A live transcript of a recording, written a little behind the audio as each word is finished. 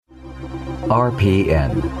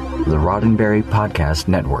RPN, the Roddenberry Podcast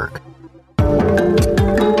Network.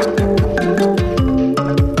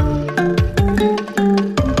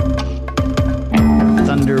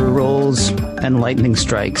 Thunder rolls and lightning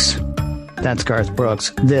strikes. That's Garth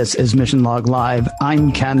Brooks. This is Mission Log Live.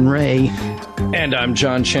 I'm Ken Ray. And I'm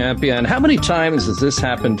John Champion. How many times has this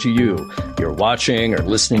happened to you? You're watching or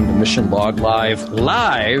listening to Mission Log Live,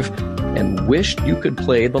 and wished you could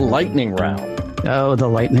play the lightning round. Oh, the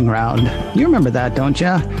lightning round. You remember that, don't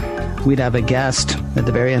you? We'd have a guest. At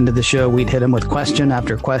the very end of the show, we'd hit him with question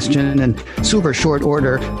after question in super short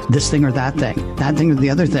order. This thing or that thing or the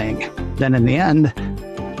other thing. Then in the end,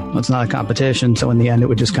 well, it's not a competition, so in the end, it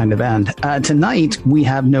would just kind of end. Tonight, we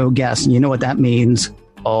have no guest, and you know what that means?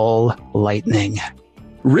 All lightning.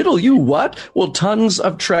 Riddle you what? Well, tons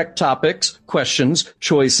of Trek topics, questions,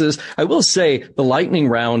 choices. I will say the lightning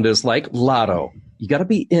round is like Lotto. You got to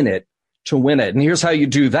be in it to win it. And here's how you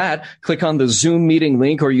do that. Click on the Zoom meeting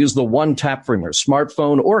link or use the one tap from your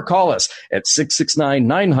smartphone or call us at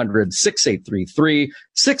 669-900-6833,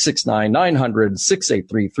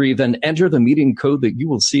 669-900-6833. Then enter the meeting code that you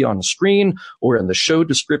will see on screen or in the show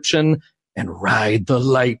description and ride the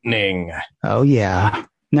lightning. Oh, yeah.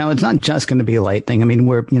 Now, it's not just going to be lightning. I mean,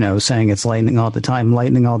 we're, saying it's lightning all the time.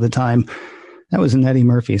 That was an Eddie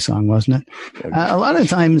Murphy song, wasn't it? A lot of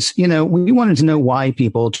times, we wanted to know why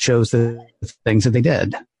people chose the things that they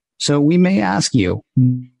did. So we may ask you,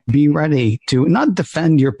 be ready to not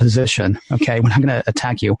defend your position. Okay. We're not going to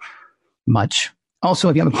attack you much. Also,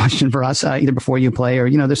 if you have a question for us, either before you play or,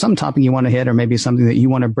 there's some topic you want to hit or maybe something that you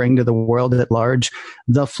want to bring to the world at large,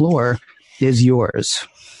 the floor is yours.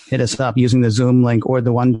 Hit us up using the Zoom link or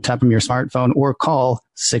the one tap from your smartphone or call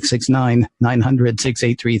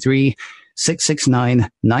 669-900-6833,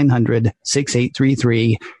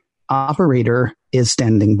 669-900-6833. Operator is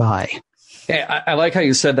standing by. Hey, I like how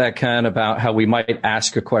you said that, Ken, about how we might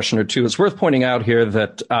ask a question or two. It's worth pointing out here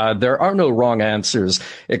that there are no wrong answers,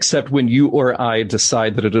 except when you or I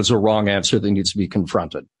decide that it is a wrong answer that needs to be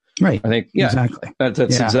confronted. Right. I think, exactly. That's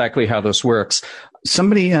exactly how this works.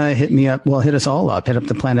 Somebody hit us all up, hit up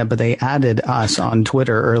the planet, but they added us on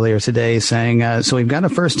Twitter earlier today saying, so we've got a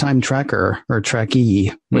first-time Trekker or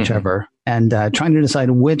Trekkie, whichever, and trying to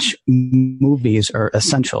decide which movies are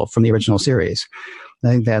essential from the original series. I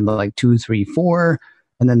think they had like 2, 3, 4,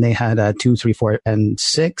 and then they had 2, 3, 4, and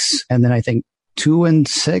 6, and then I think 2 and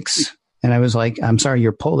 6. And I was like, I'm sorry,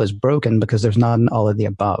 your poll is broken because there's not an all of the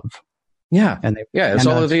above. Yeah. It's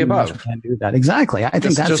all of the above. Can't do that. Exactly. I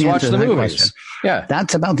think that's just the answer watch the to that movies. question. Yeah.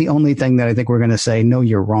 That's about the only thing that I think we're going to say, no,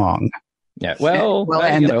 you're wrong. Yeah.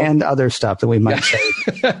 And other stuff that we might say.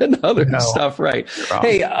 And other stuff, right.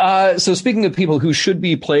 Hey, so speaking of people who should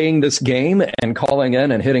be playing this game and calling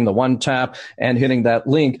in and hitting the one tap and hitting that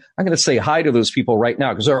link, I'm going to say hi to those people right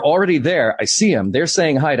now because they're already there. I see them. They're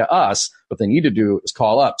saying hi to us. What they need to do is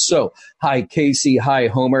call up. So, hi, Casey. Hi,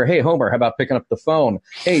 Homer. Hey, Homer, how about picking up the phone?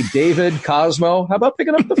 Hey, David, Cosmo, how about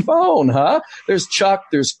picking up the phone, huh? There's Chuck,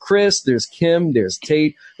 there's Chris, there's Kim, there's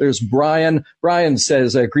Tate, there's Brian. Brian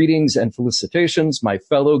says, greetings and felicitations, my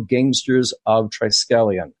fellow gangsters of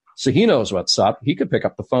Triskelion. So he knows what's up. He could pick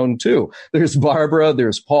up the phone, too. There's Barbara.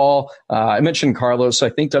 There's Paul. I mentioned Carlos.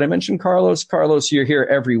 Did I mention Carlos? Carlos, you're here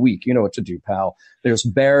every week. You know what to do, pal. There's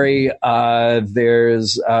Barry.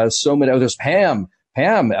 There's so many. Oh, there's Pam.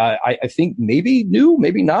 Pam, I think maybe new,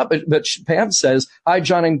 maybe not. But Pam says, hi,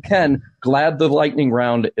 John and Ken. Glad the lightning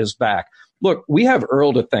round is back. Look, we have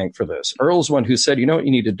Earl to thank for this. Earl's one who said, you know what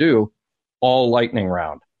you need to do? All lightning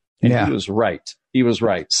round. And he was right. He was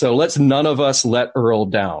right. So let's none of us let Earl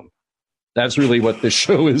down. That's really what this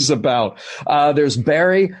show is about. There's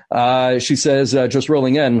Barry. She says, just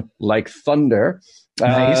rolling in like thunder.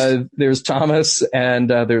 Nice. There's Thomas and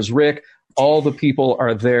there's Rick. All the people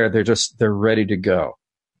are there. They're ready to go.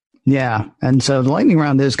 Yeah. And so the lightning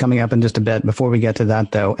round is coming up in just a bit. Before we get to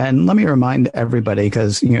that, though, and let me remind everybody,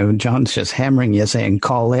 because, John's just hammering you saying,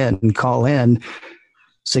 call in.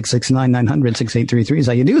 669-900-6833 is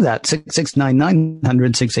how you do that.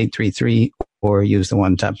 669-900-6833, or use the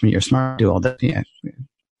one tap from your smart. Do all that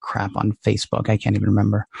crap on Facebook. I can't even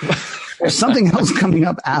remember. There's something else coming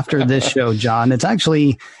up after this show, John. It's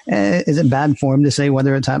actually, is it bad form to say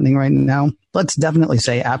whether it's happening right now? Let's definitely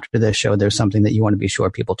say after this show, there's something that you want to be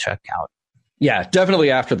sure people check out. Yeah,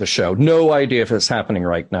 definitely after the show. No idea if it's happening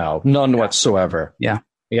right now. None whatsoever. Yeah.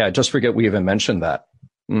 Yeah, just forget we even mentioned that.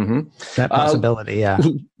 Mm-hmm. That possibility, yeah.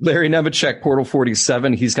 Larry Nemechek, Portal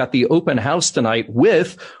 47. He's got the open house tonight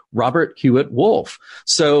with Robert Hewitt Wolf.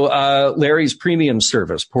 So Larry's premium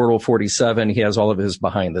service, Portal 47, he has all of his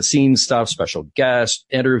behind the scenes stuff, special guests,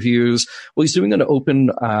 interviews. Well, he's doing an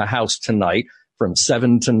open house tonight from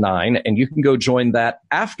 7 to 9, and you can go join that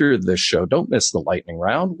after this show. Don't miss the lightning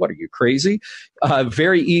round. What are you, crazy?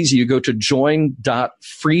 Very easy. You go to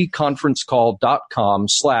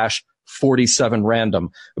join.freeconferencecall.com/47random.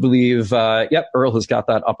 I believe, Earl has got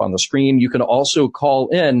that up on the screen. You can also call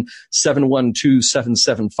in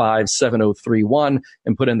 712-775-7031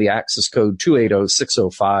 and put in the access code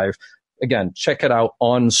 280605. Again, check it out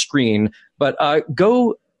on screen. But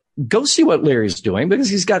go see what Larry's doing, because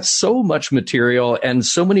he's got so much material and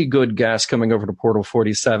so many good guests coming over to Portal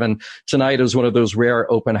 47. Tonight is one of those rare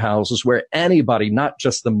open houses where anybody, not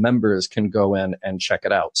just the members, can go in and check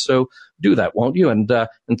it out. So do that, won't you? And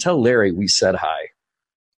tell Larry we said hi.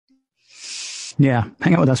 Yeah,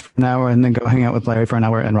 hang out with us for an hour and then go hang out with Larry for an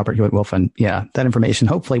hour and Robert Hewitt-Wolf. And yeah, that information,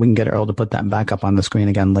 hopefully we can get Earl to put that back up on the screen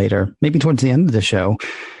again later, maybe towards the end of the show,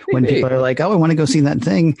 when people are like, oh, I want to go see that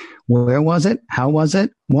thing. Where was it? How was it?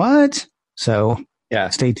 What? So yeah,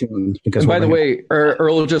 stay tuned. Because by the way,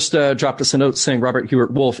 Earl just dropped us a note saying Robert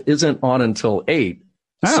Hewitt-Wolf isn't on until 8.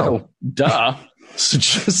 Oh. So, duh. So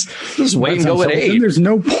just wait and go at 8. There's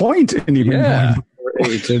no point in even going before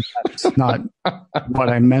 8. That's not what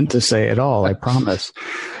I meant to say at all, I promise.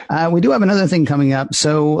 We do have another thing coming up.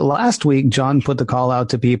 So last week, John put the call out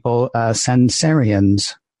to people,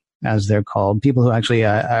 Sensarians, as they're called, people who actually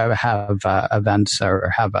have events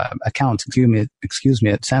or have accounts, excuse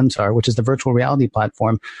me, at Sansar, which is the virtual reality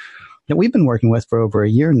platform that we've been working with for over a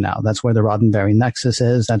year now. That's where the Roddenberry Nexus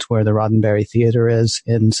is. That's where the Roddenberry Theater is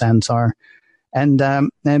in Sansar. And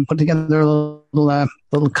put together a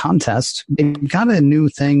little contest. They've got a new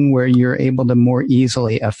thing where you're able to more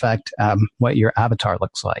easily affect what your avatar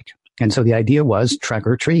looks like. And so the idea was Trek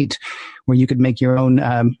or Treat, where you could make your own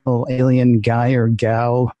little alien guy or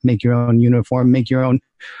gal, make your own uniform, make your own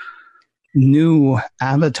new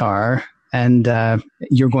avatar, and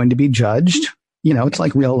you're going to be judged. You know, it's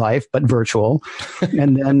like real life, but virtual.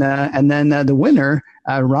 And then the winner,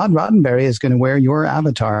 Rod Roddenberry, is going to wear your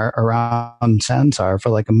avatar around Sansar for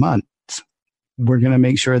like a month. We're going to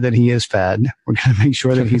make sure that he is fed. We're going to make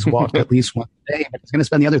sure that he's walked at least one day. But he's going to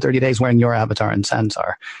spend the other 30 days wearing your avatar in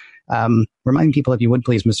Sansar. Remind people, if you would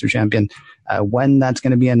please, Mr. Champion, when that's going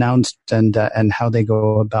to be announced and how they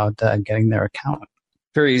go about getting their account.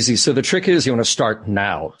 Very easy. So the trick is you want to start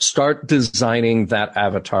now. Start designing that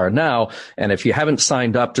avatar now. And if you haven't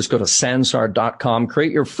signed up, just go to Sansar.com,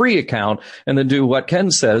 create your free account, and then do what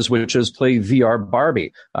Ken says, which is play VR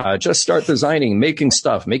Barbie. Just start designing, making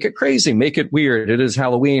stuff, make it crazy, make it weird. It is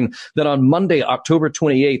Halloween. Then on Monday, October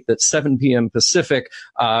 28th at 7 p.m. Pacific,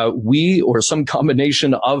 we or some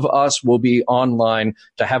combination of us will be online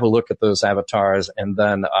to have a look at those avatars and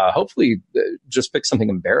then hopefully just pick something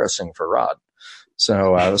embarrassing for Rod.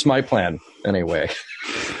 So that's my plan anyway.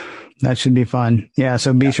 That should be fun. Yeah.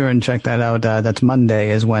 So be sure and check that out. That's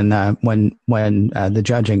Monday is when the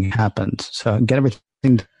judging happens. So get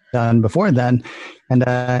everything done before then and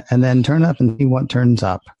then turn up and see what turns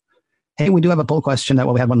up. Hey, we do have a poll question that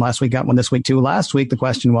we had one last week, got one this week too. Last week, the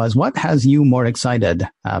question was, what has you more excited?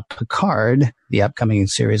 Picard, the upcoming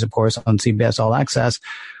series, of course, on CBS All Access,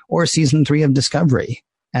 or season 3 of Discovery?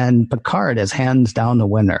 And Picard is hands down the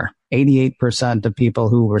winner. 88% of people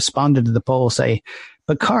who responded to the poll say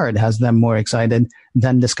Picard has them more excited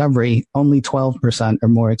than Discovery. Only 12% are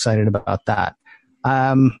more excited about that.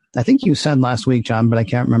 I think you said last week, John, but I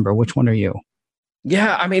can't remember. Which one are you?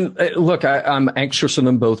 Yeah, I mean, look, I'm anxious for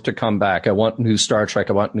them both to come back. I want new Star Trek.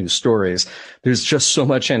 I want new stories. There's just so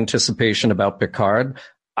much anticipation about Picard.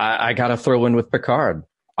 I got to throw in with Picard.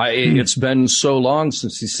 It's been so long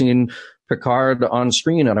since you've seen Picard on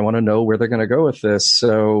screen, and I want to know where they're going to go with this.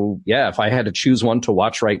 So, yeah, if I had to choose one to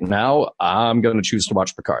watch right now, I'm going to choose to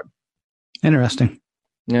watch Picard. Interesting.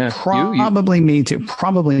 Yeah, probably me too.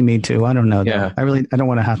 Probably me too. I don't know. Yeah. I don't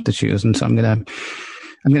want to have to choose, and so I'm going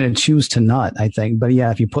to choose to not, I think. But yeah,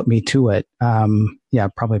 if you put me to it,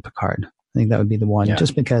 probably Picard. I think that would be the one,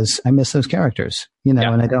 just because I miss those characters, and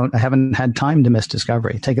I haven't had time to miss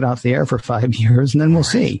Discovery. Take it off the air for 5 years, and then we'll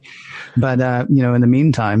see. But in the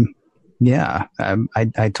meantime. Yeah,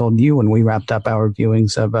 I told you when we wrapped up our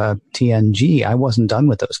viewings of TNG, I wasn't done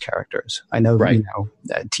with those characters. I know,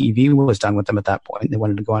 TV was done with them at that point. They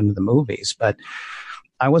wanted to go on to the movies, but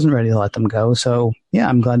I wasn't ready to let them go. So, yeah,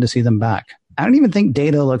 I'm glad to see them back. I don't even think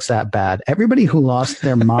Data looks that bad. Everybody who lost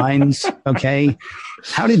their minds, okay,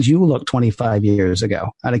 how did you look 25 years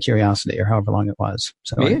ago, out of curiosity, or however long it was?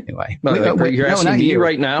 So me? Anyway. You're asking me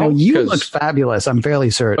right now? No, you look fabulous, I'm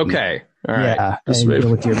fairly certain. Okay. All right. Yeah,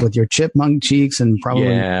 with your chipmunk cheeks and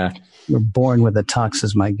probably you're born with a tux,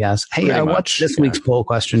 is my guess. Hey, what's this week's poll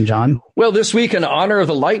question, John? Well, this week, in honor of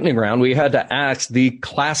the lightning round, we had to ask the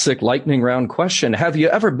classic lightning round question. Have you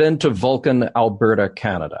ever been to Vulcan, Alberta,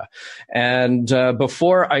 Canada? And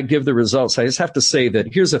before I give the results, I just have to say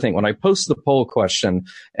that here's the thing. When I post the poll question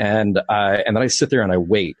and then I sit there and I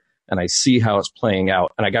wait, and I see how it's playing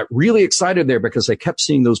out. And I got really excited there because I kept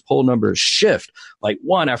seeing those poll numbers shift like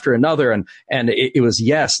one after another. And it was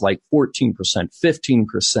yes, like 14%, 15%,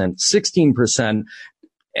 16%.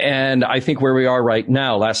 And I think where we are right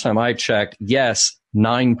now, last time I checked, yes,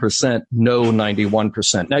 9%, no,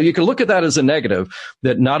 91%. Now, you can look at that as a negative,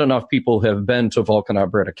 that not enough people have been to Vulcan,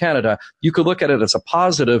 Alberta, Canada. You could look at it as a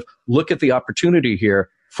positive. Look at the opportunity here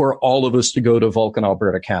for all of us to go to Vulcan,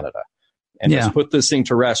 Alberta, Canada. And just put this thing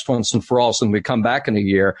to rest once and for all. So when we come back in a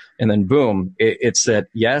year, and then boom, it's at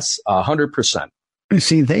yes, 100%. You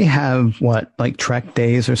see, they have like Trek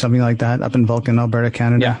days or something like that up in Vulcan, Alberta,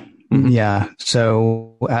 Canada. Yeah. Mm-hmm. Yeah.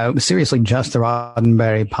 So seriously, just the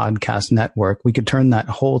Roddenberry Podcast Network, we could turn that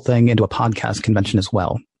whole thing into a podcast convention as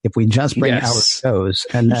well. If we just bring our shows,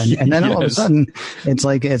 and then all of a sudden, it's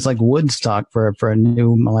like Woodstock for a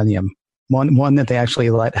new millennium, one that they actually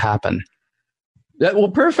let happen. Well,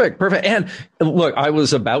 perfect. And look, I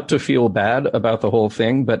was about to feel bad about the whole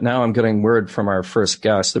thing, but now I'm getting word from our first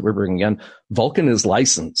guest that we're bringing in. Vulcan is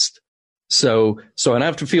licensed. So I don't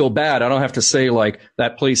have to feel bad. I don't have to say like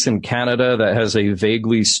that place in Canada that has a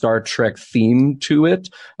vaguely Star Trek theme to it.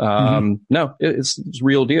 No, it's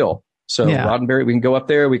real deal. So Roddenberry, we can go up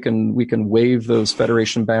there. We can wave those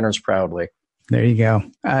Federation banners proudly. There you go.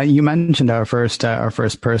 You mentioned our first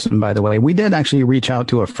person, by the way. We did actually reach out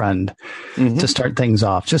to a friend to start things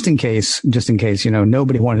off, just in case,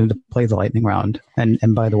 nobody wanted to play the lightning round. And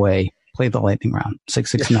by the way, play the lightning round,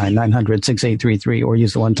 669-900-6833, or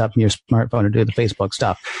use the one tap on your smartphone to do the Facebook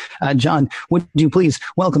stuff. John, would you please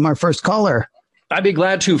welcome our first caller? I'd be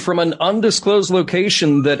glad to, from an undisclosed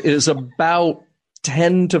location that is about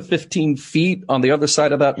 10 to 15 feet on the other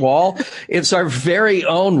side of that wall. It's our very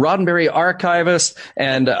own Roddenberry archivist,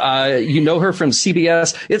 and you know her from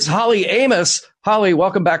CBS. It's Holly Amos. Holly,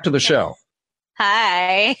 welcome back to the show.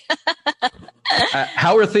 Hi.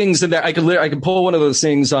 How are things in there? I could pull one of those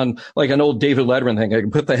things on like an old David Letterman thing. I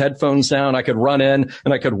could put the headphones down. I could run in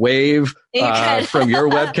and I could wave from your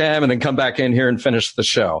webcam and then come back in here and finish the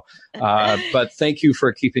show. But thank you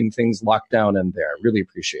for keeping things locked down in there. Really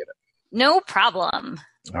appreciate it. No problem.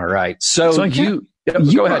 All right. So you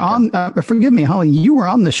go were ahead. On, forgive me, Holly, you were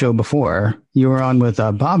on the show before. You were on with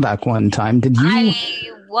Bobak one time. Did you? I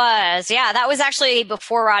was. Yeah, that was actually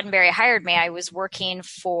before Roddenberry hired me. I was working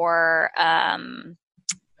for a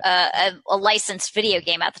licensed video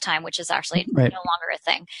game at the time, which is actually no longer a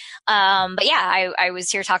thing. But yeah, I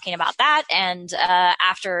was here talking about that. And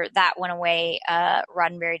after that went away,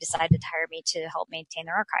 Roddenberry decided to hire me to help maintain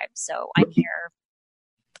their archive. So I'm here.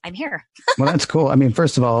 Well, that's cool. I mean,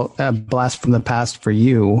 first of all, blast from the past for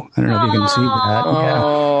you. I don't know if you can see that.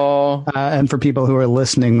 Yeah. And for people who are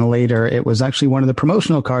listening later, it was actually one of the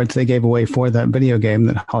promotional cards they gave away for that video game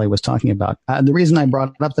that Holly was talking about. The reason I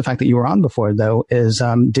brought up the fact that you were on before, though, is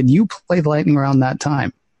did you play the lightning round that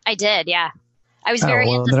time? I did, yeah. I was very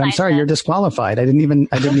indecisive. But I'm sorry, you're disqualified. I didn't even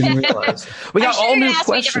realize. We got all new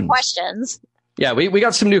questions. Different questions. Yeah, we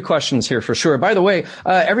got some new questions here for sure. By the way,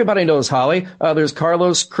 everybody knows Holly. There's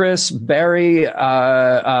Carlos, Chris, Barry,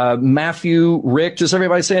 Matthew, Rick, just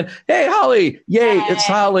everybody saying, hey, Holly, yay, it's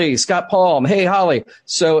Holly. Scott Palm, hey, Holly.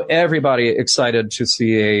 So everybody excited to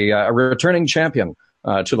see a returning champion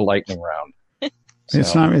to the lightning round. So.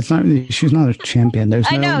 It's not, she's not a champion. There's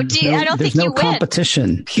no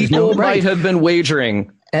competition. People might have been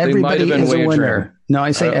wagering. Everybody is a winner. No,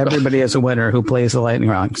 I say everybody is a winner who plays the lightning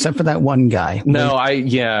round, except for that one guy.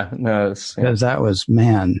 Because that was,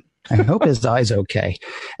 man, I hope his eye's okay.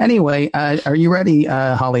 Anyway, are you ready,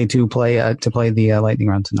 Holly, to play the lightning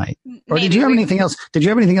round tonight? Or did you have anything else? Did you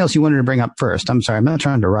have anything else you wanted to bring up first? I'm sorry, I'm not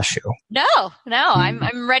trying to rush you. No,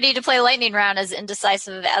 I'm ready to play lightning round, as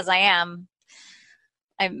indecisive as I am.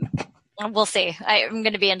 We'll see. I'm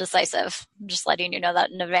going to be indecisive. I'm just letting you know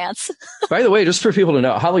that in advance. By the way, just for people to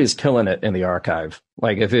know, Holly is killing it in the archive.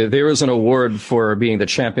 Like, if there was an award for being the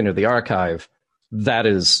champion of the archive, that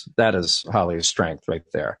is Holly's strength right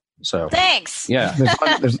there. So thanks. Yeah,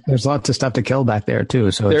 there's lots of stuff to kill back there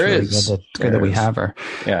too. So it's good that we have her.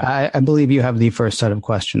 Yeah, I believe you have the first set of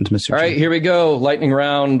questions, Mr. All right, here we go. Lightning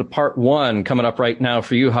round part 1 coming up right now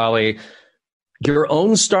for you, Holly. Your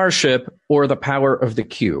own starship or the power of the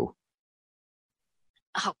Q?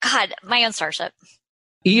 Oh, God, my own starship.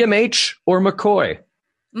 EMH or McCoy?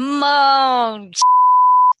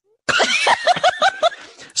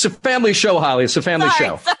 It's a family show, Holly. It's a family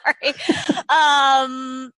show. Sorry.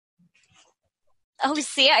 Oh,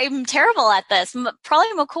 see, I'm terrible at this. Probably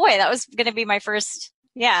McCoy. That was going to be my first.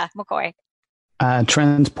 Yeah, McCoy.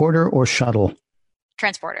 Transporter or shuttle?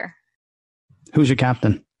 Transporter. Who's your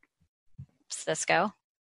captain? Sisko.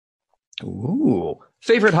 Ooh.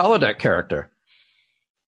 Favorite holodeck character?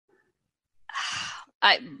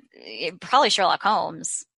 Probably Sherlock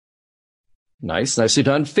Holmes. Nice. Nicely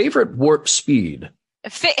done. Favorite warp speed?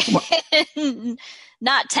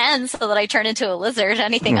 Not 10, so that I turn into a lizard.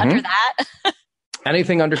 Anything under that?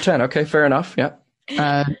 Anything under 10. Okay, fair enough. Yeah.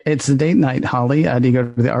 It's the date night, Holly. Do you go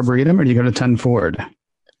to the Arboretum or do you go to 10 forward?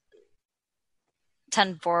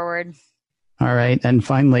 10 forward. All right. And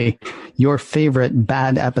finally, your favorite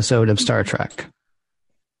bad episode of Star Trek?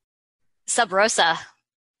 Sub Rosa.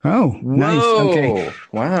 Oh, nice. Whoa. Okay.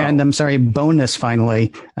 Wow. And I'm sorry, bonus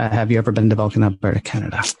finally. Have you ever been to Vulcan, Alberta,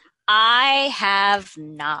 Canada? I have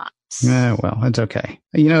not. Well, it's okay.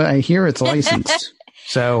 I hear it's licensed.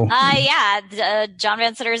 So, John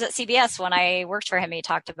Van Sitter's at CBS. When I worked for him, he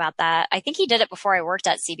talked about that. I think he did it before I worked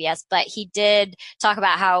at CBS, but he did talk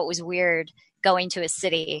about how it was weird going to a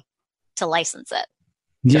city to license it.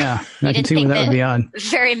 Yeah, I can see where that would be on.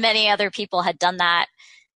 Very many other people had done that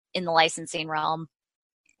in the licensing realm.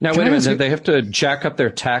 Now, wait a minute. They have to jack up their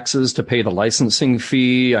taxes to pay the licensing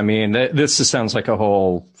fee. I mean, this just sounds like a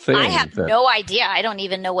whole thing. I have no idea. I don't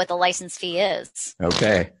even know what the license fee is.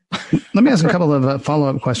 Okay. Let me ask a couple of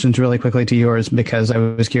follow-up questions really quickly to yours, because I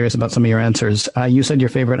was curious about some of your answers. You said your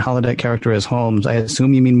favorite holodeck character is Holmes. I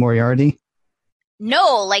assume you mean Moriarty?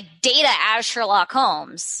 No, like Data as Sherlock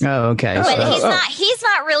Holmes. Oh, okay. But he's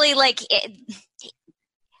not really like it.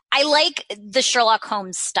 I like the Sherlock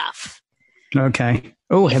Holmes stuff. Okay.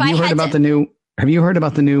 Oh, have you heard about the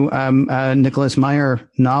new Nicholas Meyer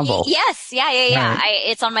novel? Yes. Yeah. Right.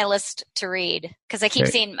 It's on my list to read because I keep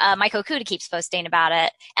seeing Mike Okuda keeps posting about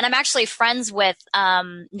it. And I'm actually friends with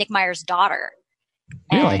Nick Meyer's daughter.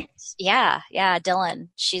 Really? And, yeah. Dylan.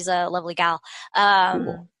 She's a lovely gal.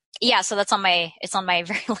 Cool. Yeah, so it's on my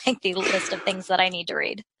very lengthy list of things that I need to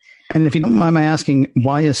read. And if you don't mind my asking,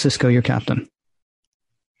 why is Sisko your captain?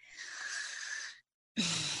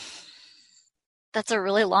 That's a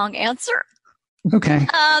really long answer. Okay.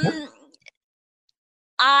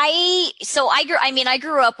 I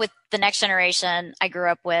grew up with the Next Generation. I grew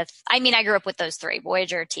up with those three: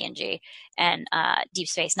 Voyager, TNG, and Deep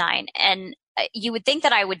Space Nine. And you would think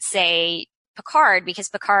that I would say Picard, because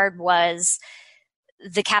Picard was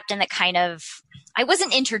the captain that I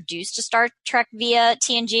wasn't introduced to Star Trek via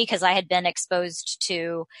TNG because I had been exposed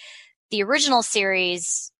to the original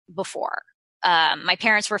series before. My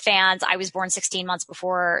parents were fans. I was born 16 months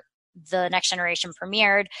before the Next Generation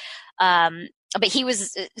premiered. But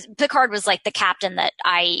Picard was like the captain that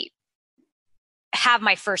I have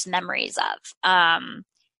my first memories of.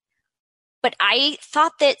 But I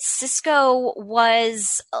thought that Sisko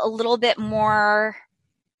was a little bit more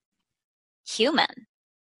human.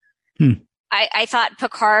 I thought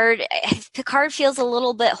Picard feels a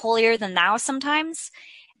little bit holier than thou sometimes.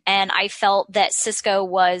 And I felt that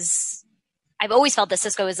I've always felt that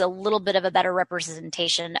Sisko is a little bit of a better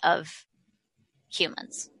representation of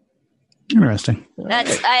humans. Interesting.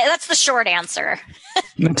 That's the short answer.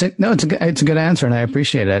 It's a good answer, and I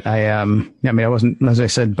appreciate it. I wasn't, as I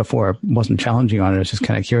said before, wasn't challenging on it. I was just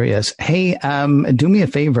kind of curious. Hey, do me a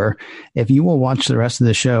favor. If you will watch the rest of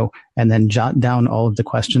the show and then jot down all of the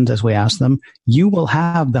questions as we ask them, you will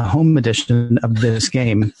have the home edition of this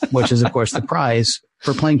game, which is, of course, the prize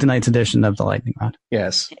for playing tonight's edition of the Lightning Round.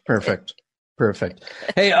 Yes, perfect.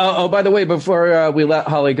 Hey, by the way, before we let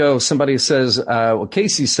Holly go, somebody says,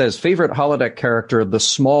 Casey says, favorite holodeck character, the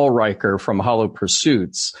small Riker from Hollow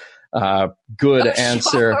Pursuits. Good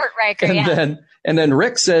answer. Riker, and then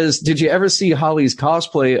Rick says, did you ever see Holly's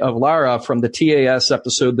cosplay of Lara from the TAS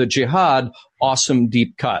episode, The Jihad? Awesome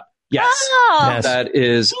deep cut. Yes. Oh, that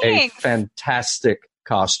is thanks. A fantastic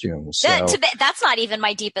costume. So. That's not even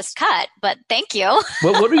my deepest cut, but thank you.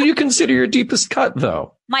 Well, what do you consider your deepest cut,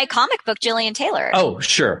 though? My comic book, Gillian Taylor. Oh,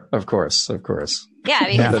 sure. Of course. Yeah,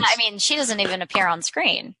 because, she doesn't even appear on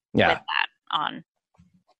screen with that on.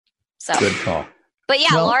 So good call. But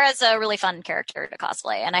yeah, Laura's a really fun character to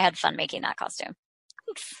cosplay, and I had fun making that costume.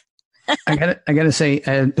 Thanks. I gotta say,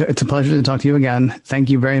 it's a pleasure to talk to you again. Thank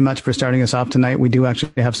you very much for starting us off tonight. We do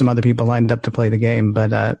actually have some other people lined up to play the game,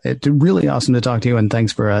 but it's really awesome to talk to you, and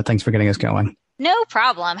thanks for getting us going. No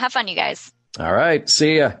problem. Have fun, you guys. All right.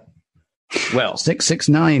 See ya. Well,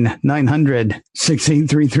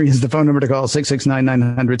 669-900-6833 is the phone number to call.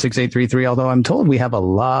 669-900-6833. Although I'm told we have a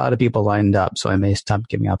lot of people lined up, so I may stop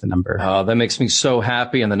giving out the number. Oh, that makes me so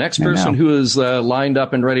happy. And the next person who is lined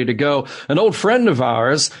up and ready to go, an old friend of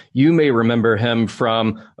ours, you may remember him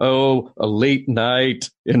from, a late night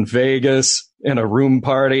in Vegas in a room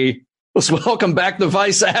party. Let's welcome back the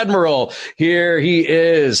Vice Admiral. Here he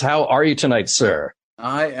is. How are you tonight, sir?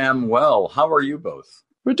 I am well. How are you both?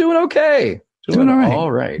 We're doing okay. Doing all right.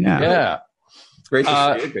 All right. Yeah. Great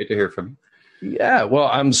to see you. Great to hear from you. Yeah. Well,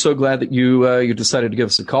 I'm so glad that you decided to give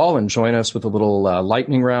us a call and join us with a little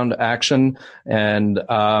lightning round action. And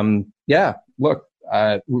look,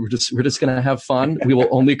 we're just going to have fun. We will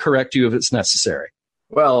only correct you if it's necessary.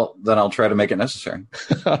 Well, then I'll try to make it necessary.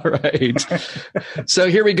 All right. So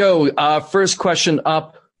here we go. First question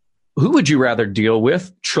up. Who would you rather deal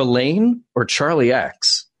with, Trelane or Charlie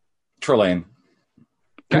X? Trelane.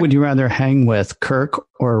 Who would you rather hang with, Kirk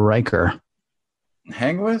or Riker?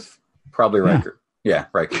 Hang with? Probably Riker. Yeah,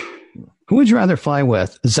 Riker. Who would you rather fly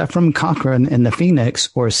with, Zefram Cochrane in the Phoenix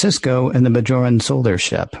or Cisco in the Bajoran solar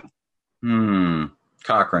ship?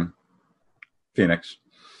 Cochrane. Phoenix.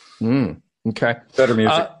 Okay. Better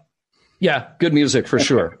music. Yeah, good music for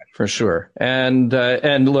sure, for sure. And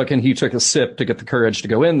look, and he took a sip to get the courage to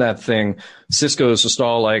go in that thing. Cisco's just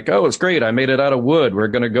all like, "Oh, it's great! I made it out of wood. We're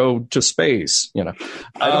going to go to space." I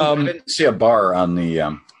didn't see a bar on the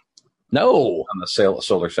on the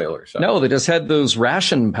solar sailor. So. No, they just had those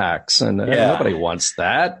ration packs, and nobody wants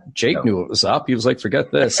that. Jake knew it was up. He was like,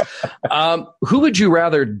 "Forget this." Who would you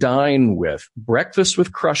rather dine with? Breakfast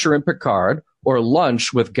with Crusher and Picard, or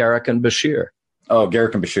lunch with Garak and Bashir? Oh,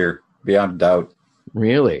 Garak and Bashir. Beyond doubt.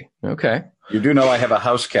 Really? Okay. You do know I have a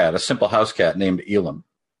house cat, a simple house cat named Elam.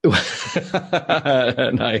 Nice.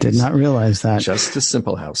 Did not realize that. Just a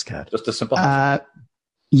simple house cat. Just a simple house cat.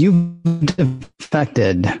 You've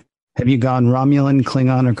defected. Have you gone Romulan,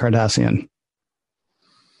 Klingon, or Cardassian?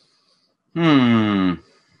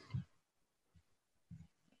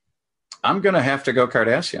 I'm going to have to go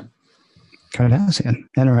Cardassian. Cardassian.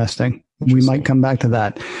 Interesting. We might come back to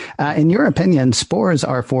that. In your opinion, spores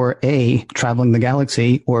are for A, traveling the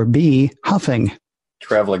galaxy, or B, huffing?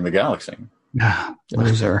 Traveling the galaxy.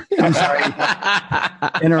 Loser. I'm sorry.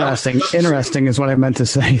 Interesting is what I meant to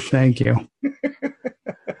say. Thank you.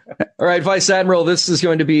 All right, Vice Admiral, this is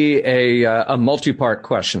going to be a multi-part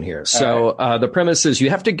question here. So the premise is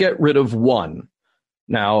you have to get rid of one.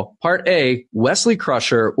 Now, part A, Wesley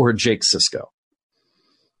Crusher or Jake Sisko?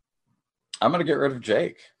 I'm going to get rid of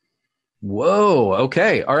Jake. Whoa.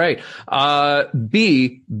 Okay. All right.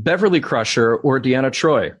 B, Beverly Crusher or Deanna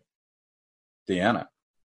Troi? Deanna.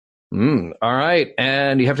 All right.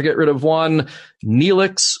 And you have to get rid of one,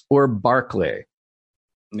 Neelix or Barclay?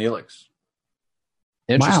 Neelix.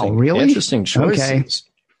 Interesting. Wow, really? Interesting choices. Okay.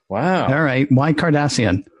 Wow. All right. Why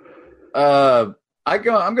Cardassian? I'm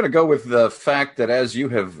going to go with the fact that, as you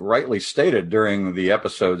have rightly stated during the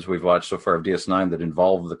episodes we've watched so far of DS9 that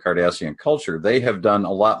involve the Cardassian culture, they have done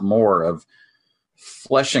a lot more of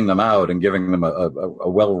fleshing them out and giving them a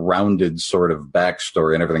well-rounded sort of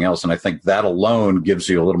backstory and everything else. And I think that alone gives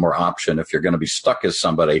you a little more option. If you're going to be stuck as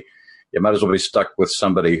somebody, you might as well be stuck with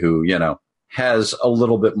somebody who, has a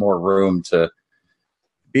little bit more room to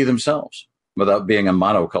be themselves without being a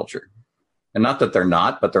monoculture. And not that they're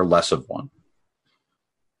not, but they're less of one.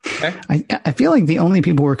 Okay. I feel like the only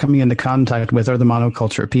people we're coming into contact with are the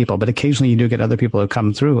monoculture people, but occasionally you do get other people who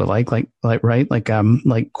come through, like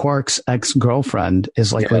Quark's ex-girlfriend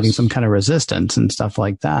is leading some kind of resistance and stuff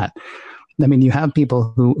like that. I mean, you have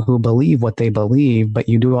people who believe what they believe, but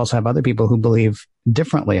you do also have other people who believe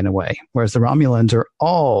differently in a way. Whereas the Romulans are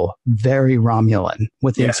all very Romulan,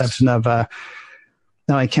 with the exception of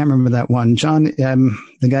no, I can't remember that one. John,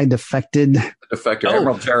 the guy defected. Defector,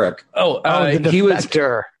 Admiral Jarek. The he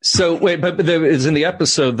defector. Was. So wait, but there is in the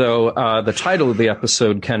episode though. The title of the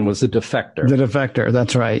episode, Ken, was the defector. The defector.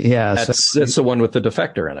 That's right. Yeah, that's the one with the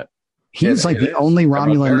defector in it. He's the only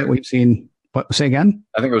Romulan that we've seen. What? Say again?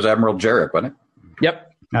 I think it was Admiral Jarek, wasn't it?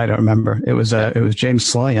 Yep. I don't remember. It was James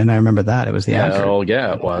Sloyan. I remember that. It was the actor. Oh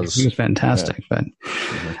yeah, it was. He was fantastic. Yeah.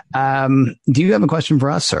 But do you have a question for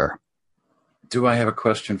us, sir? Do I have a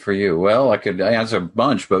question for you? Well, I could answer a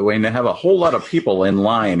bunch, but we have a whole lot of people in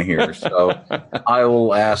line here. So I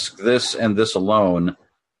will ask this and this alone.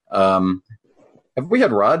 Have we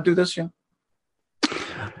had Rod do this yet?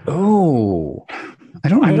 Oh, I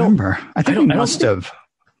don't remember. I think we must have.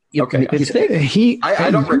 Okay. I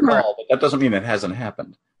don't recall, but that doesn't mean it hasn't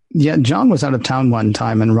happened. Yeah, John was out of town one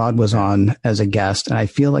time and Rod was on as a guest. And I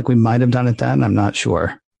feel like we might have done it then. I'm not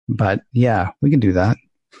sure. But yeah, we can do that.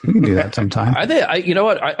 We can do that sometime. You know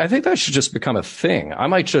what? I think that should just become a thing. I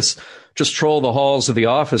might just troll the halls of the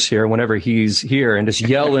office here whenever he's here and just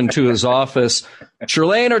yell into his office,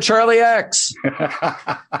 Sherlane or Charlie X,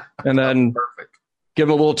 and then give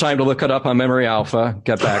him a little time to look it up on Memory Alpha.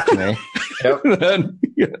 Get back to me. Then,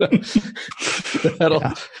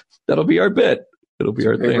 that'll be our bit. It'll be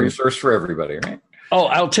our thing. Resource for everybody, right? Oh,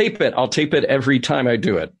 I'll tape it. I'll tape it every time I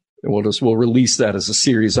do it. And we'll release that as a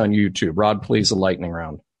series on YouTube. Rod plays a lightning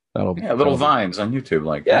round. Little vines on YouTube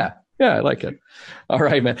like that. Yeah, I like it. All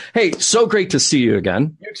right, man. Hey, so great to see you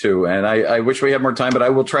again. You too. And I wish we had more time, but I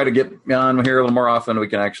will try to get on here a little more often. We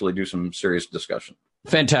can actually do some serious discussion.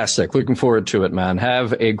 Fantastic. Looking forward to it, man.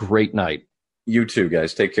 Have a great night. You too,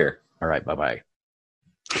 guys. Take care. All right. Bye-bye.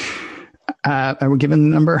 Are we giving the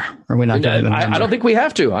number? Or are we not giving the number? I don't think we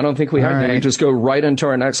have to. I don't think we have to. We just go right into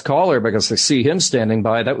our next caller because I see him standing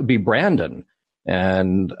by. That would be Brandon.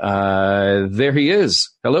 And there he is.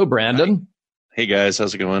 Hello, Brandon. Hey, guys.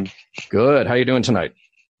 How's it going? Good. How you doing tonight?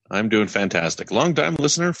 I'm doing fantastic. Long-time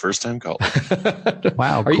listener, first-time caller.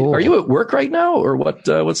 Wow, cool. Are you at work right now, or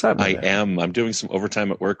what's happening? I am. I'm doing some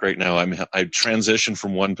overtime at work right now. I transitioned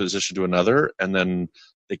from one position to another, and then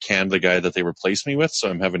they canned the guy that they replaced me with, so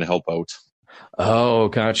I'm having to help out. Oh,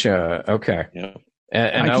 gotcha. Okay. Yeah.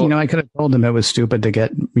 And I could have told him it was stupid to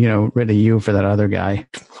get, rid of you for that other guy.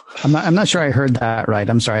 I'm not sure I heard that right.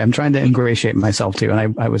 I'm sorry. I'm trying to ingratiate myself too.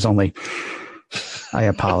 And I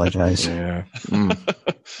apologize. Yeah.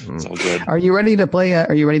 It's all good. Are you ready to play?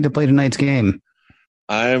 Are you ready to play tonight's game?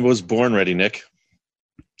 I was born ready, Nick.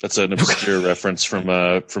 That's an obscure reference from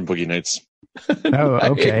Boogie Nights.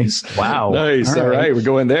 Oh, okay. Nice. Wow. Nice. All right. We're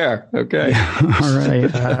going there. Okay. All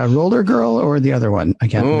right. Roller Girl or the other one? I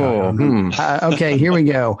can't remember. Okay, here we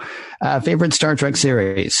go. Favorite Star Trek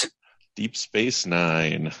series? Deep Space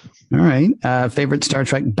Nine. All right. Favorite Star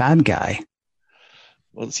Trek bad guy?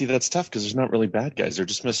 Well, see, that's tough because there's not really bad guys. They're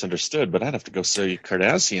just misunderstood, but I'd have to go say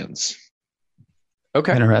Cardassians.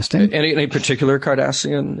 Okay. Interesting. Any particular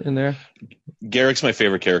Cardassian in there? Garrick's my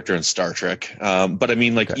favorite character in Star Trek. But I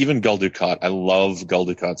mean, even Gul Dukat. I love Gul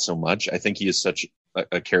Dukat so much. I think he is such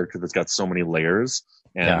a character that's got so many layers,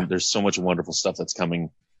 and there's so much wonderful stuff that's coming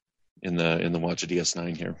in the watch of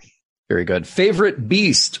DS9 here. Very good. Favorite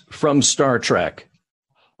beast from Star Trek?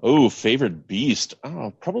 Oh, favorite beast.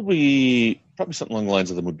 Oh, probably something along the lines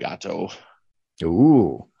of the Mugato.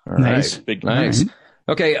 Ooh. All nice. Right. Nice. Right.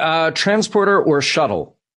 Okay. Transporter or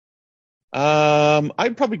shuttle?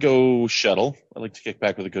 I'd probably go shuttle. I like to kick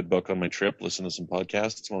back with a good book on my trip, listen to some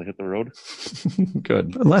podcasts while I hit the road.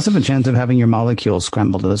 Good. Less of a chance of having your molecules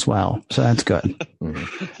scrambled as well. So that's good.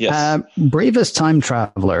 Yes. Bravest time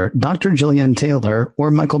traveler, Dr. Gillian Taylor or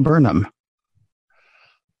Michael Burnham?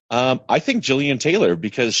 I think Gillian Taylor,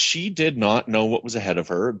 because she did not know what was ahead of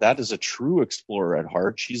her. That is a true explorer at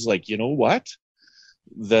heart. She's like, you know what?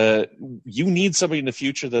 You need somebody in the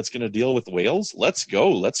future that's going to deal with whales. Let's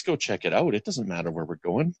go check it out. It doesn't matter where we're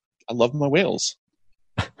going. I love my whales.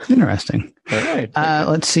 Interesting. All right.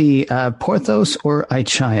 Let's see. Porthos or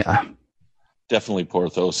Ichaya? Definitely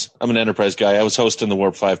Porthos. I'm an Enterprise guy. I was hosting the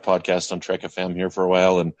Warp 5 podcast on Trek FM here for a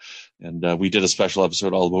while, and we did a special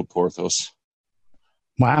episode all about Porthos.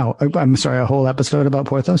 Wow. I'm sorry, a whole episode about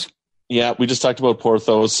Porthos? Yeah, we just talked about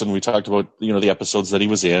Porthos, and we talked about, the episodes that he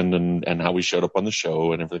was in and how he showed up on the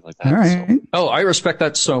show and everything like that. All right. So. Oh, I respect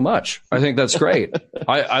that so much. I think that's great.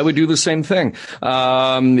 I would do the same thing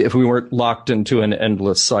if we weren't locked into an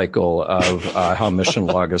endless cycle of how Mission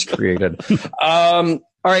Log is created. All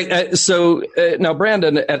right. So now,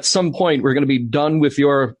 Brandon, at some point, we're going to be done with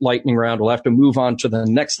your lightning round. We'll have to move on to the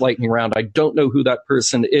next lightning round. I don't know who that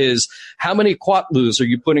person is. How many Quatlus are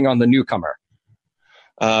you putting on the newcomer?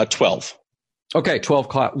 12. Okay, 12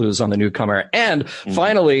 Quatlus on the newcomer. And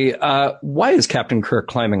finally, why is Captain Kirk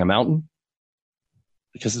climbing a mountain?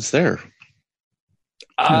 Because it's there.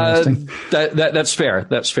 That's fair.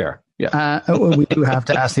 That's fair. Yeah. We do have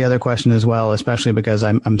to ask the other question as well, especially because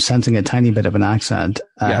I'm sensing a tiny bit of an accent.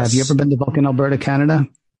 Yes. Have you ever been to Vulcan, Alberta, Canada?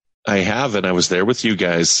 I have, and I was there with you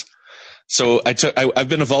guys. So I've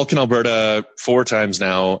been to Vulcan, Alberta 4 times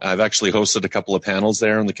now. I've actually hosted a couple of panels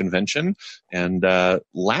there in the convention. And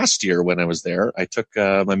last year when I was there, I took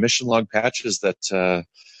my mission log patches that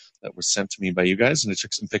were sent to me by you guys, and I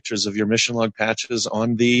took some pictures of your mission log patches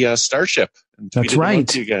on the Starship. And That's right.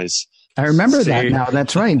 To you guys. I remember that now.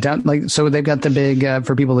 That's right. So they've got the big,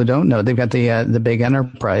 for people who don't know, they've got the big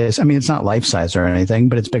Enterprise. I mean, it's not life size or anything,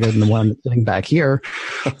 but it's bigger than the one sitting back here.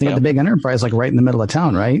 They got the big Enterprise right in the middle of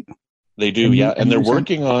town, right? They do, yeah. And they're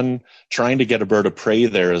working on trying to get a bird of prey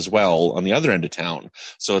there as well on the other end of town.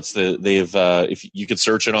 So it's if you could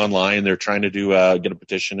search it online, they're trying to do, get a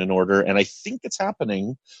petition in order. And I think it's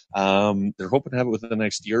happening. They're hoping to have it within the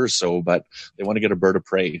next year or so, but they want to get a bird of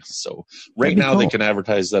prey. So right now they can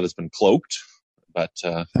advertise that it's been cloaked. But,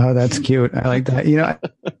 oh, that's cute. I like that.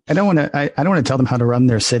 I don't want to tell them how to run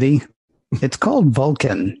their city. It's called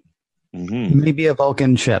Vulcan. Mm-hmm. Maybe a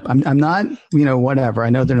Vulcan ship. I'm not, whatever. I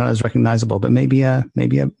know they're not as recognizable, but maybe a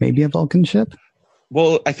Vulcan ship.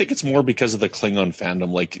 Well, I think it's more because of the Klingon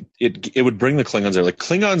fandom. Like it would bring the Klingons there. Like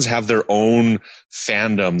Klingons have their own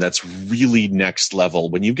fandom that's really next level.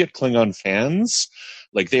 When you get Klingon fans,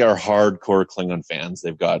 like they are hardcore Klingon fans.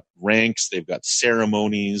 They've got ranks, they've got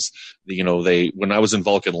ceremonies. When I was in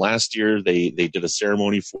Vulcan last year, they did a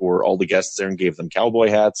ceremony for all the guests there and gave them cowboy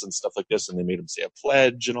hats and stuff like this, and they made them say a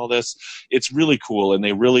pledge and all this. It's really cool, and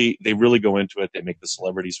they really go into it. They make the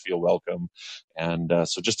celebrities feel welcome, and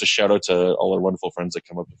so just a shout out to all our wonderful friends that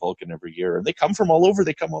come up to Vulcan every year, and they come from all over.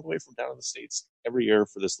 They come all the way from down in the States every year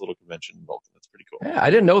for this little convention in Vulcan. That's pretty cool. Yeah, I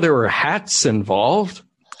didn't know there were hats involved.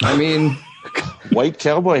 I mean, white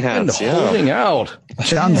cowboy hats, holding out.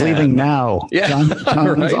 John's leaving now. Yeah. John's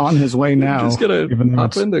right. on his way now. He's going to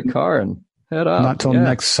hop in the car and head up. Not till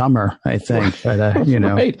next summer, I think. But,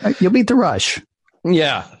 right. You'll beat the rush.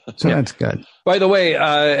 Yeah. So that's good. By the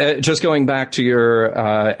way, just going back to your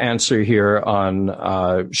answer here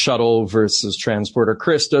on shuttle versus transporter,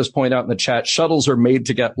 Chris does point out in the chat, shuttles are made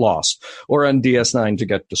to get lost or on DS9 to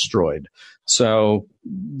get destroyed. So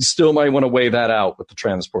still might want to weigh that out with the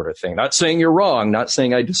transporter thing. Not saying you're wrong, not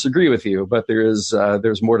saying I disagree with you, but there's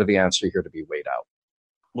more to the answer here to be weighed out.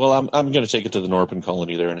 Well, I'm going to take it to the Norpin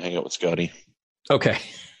colony there and hang out with Scotty. Okay.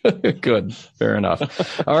 Good. Fair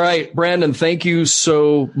enough. All right, Brandon, thank you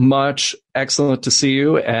so much. Excellent to see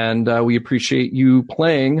you. And we appreciate you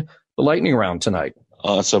playing the lightning round tonight.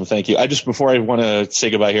 Awesome. Thank you. Before I want to say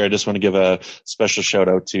goodbye here, I just want to give a special shout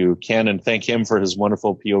out to Ken and thank him for his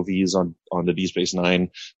wonderful POVs on the Deep Space Nine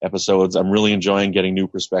episodes. I'm really enjoying getting new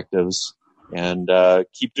perspectives, and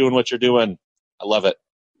keep doing what you're doing. I love it.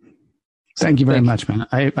 Thank you very much, man.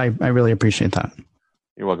 I really appreciate that.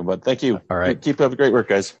 You're welcome, bud. Thank you. All right. Keep up the great work,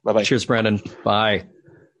 guys. Bye-bye. Cheers, Brandon. Bye.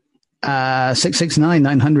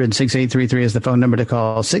 669-900-6833 is the phone number to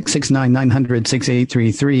call.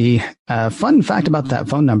 669-900-6833. Fun fact about that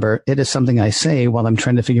phone number, it is something I say while I'm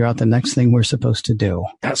trying to figure out the next thing we're supposed to do.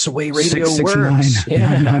 That's the way radio works.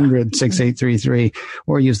 669-900-6833.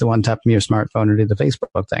 Or use the one tap from your smartphone or do the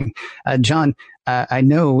Facebook thing. John, I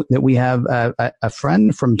know that we have a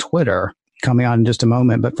friend from Twitter coming on in just a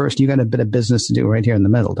moment, but first you got a bit of business to do right here in the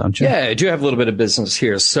middle, don't you? Yeah, I do have a little bit of business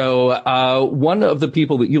here. So one of the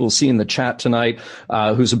people that you will see in the chat tonight,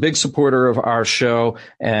 who's a big supporter of our show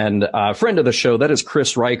and a friend of the show, that is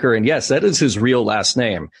Chris Riker. And yes, that is his real last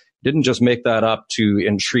name. Didn't just make that up to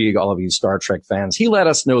intrigue all of you Star Trek fans. He let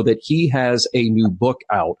us know that he has a new book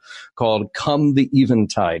out called Come the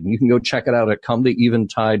Eventide. And you can go check it out at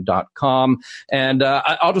cometheeventide.com. And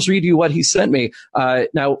I'll just read you what he sent me.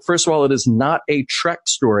 Now, first of all, it is not a Trek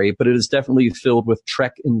story, but it is definitely filled with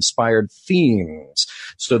Trek-inspired themes.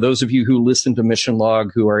 So those of you who listen to Mission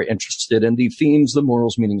Log who are interested in the themes, the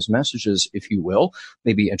morals, meanings, messages, if you will,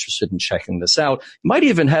 may be interested in checking this out. Might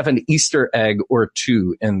even have an Easter egg or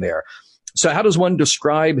two in there. So how does one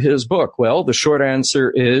describe his book? Well, the short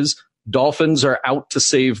answer is dolphins are out to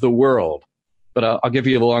save the world. But I'll give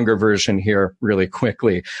you a longer version here really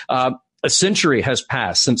quickly. A century has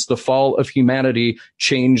passed since the fall of humanity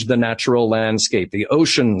changed the natural landscape. The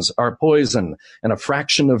oceans are poison, and a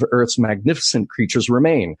fraction of Earth's magnificent creatures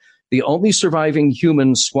remain. The only surviving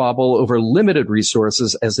humans squabble over limited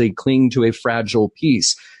resources as they cling to a fragile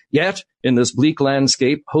peace. Yet, in this bleak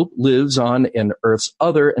landscape, hope lives on in Earth's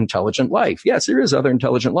other intelligent life. Yes, there is other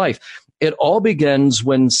intelligent life. It all begins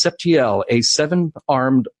when Septiel, a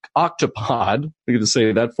 7-armed octopod, I'm going to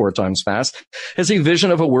say that 4 times fast, has a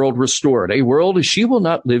vision of a world restored, a world she will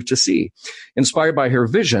not live to see. Inspired by her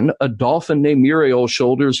vision, a dolphin named Muriel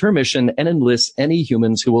shoulders her mission and enlists any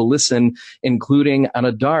humans who will listen, including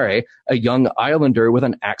Anadare, a young islander with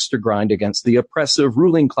an axe to grind against the oppressive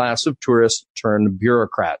ruling class of tourists turned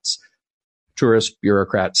bureaucrats. Tourist,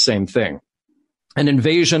 bureaucrats, same thing. An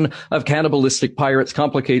invasion of cannibalistic pirates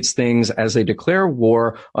complicates things as they declare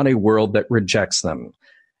war on a world that rejects them.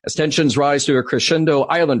 As tensions rise to a crescendo,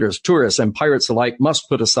 islanders, tourists, and pirates alike must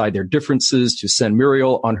put aside their differences to send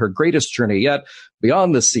Muriel on her greatest journey yet,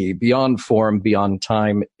 beyond the sea, beyond form, beyond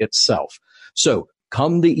time itself. So,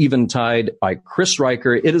 Come the Eventide by Chris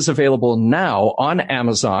Riker. It is available now on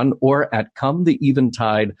Amazon or at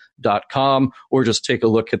cometheeventide.com, or just take a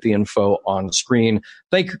look at the info on screen.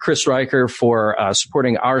 Thank you, Chris Riker, for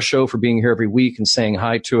supporting our show, for being here every week and saying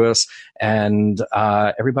hi to us. And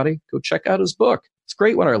everybody, go check out his book. It's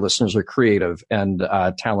great when our listeners are creative and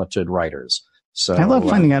talented writers. So I love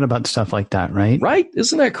finding out about stuff like that, right? Right?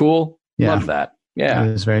 Isn't that cool? Yeah. Love that. Yeah.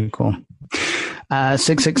 It is very cool.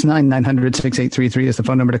 669-900-6833 is the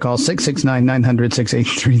phone number to call.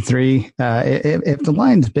 669-900-6833. If the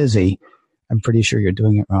line's busy, I'm pretty sure you're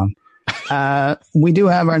doing it wrong. We do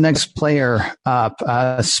have our next player up,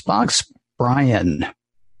 Spock's Brian.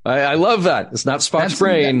 I love that. It's not Spock's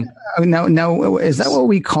brain. No, is that what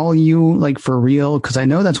we call you, like, for real? Because I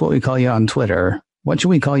know that's what we call you on Twitter. What should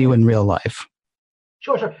we call you in real life?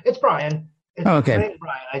 Sure. It's Brian. Okay. My name's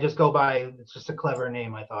Brian. I just go by, it's just a clever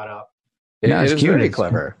name I thought up. It is cute. Very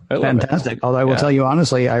clever. Fantastic. Although I will tell you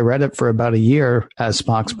honestly, I read it for about a year as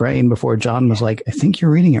Spock's brain before John was like, I think you're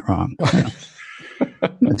reading it wrong.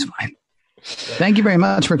 That's fine. Thank you very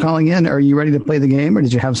much for calling in. Are you ready to play the game, or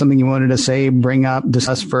did you have something you wanted to say, bring up,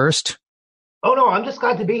 discuss first? Oh, no, I'm just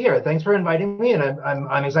glad to be here. Thanks for inviting me, and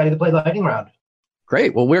I'm excited to play the lightning round.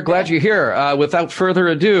 Great. Well, we're glad you're here. Without further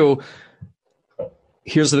ado,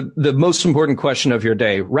 here's the most important question of your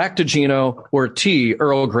day. Ractigino or tea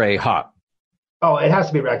Earl Grey hot? Oh, it has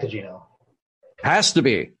to be Ractigino. Has to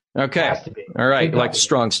be. Okay. Has to be. All right. Like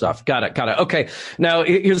strong stuff. Got it. Okay. Now,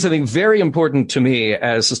 here's something very important to me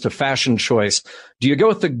as just a fashion choice. Do you go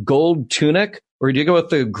with the gold tunic or do you go with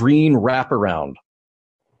the green wraparound?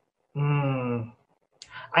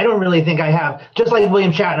 I don't really think I have. Just like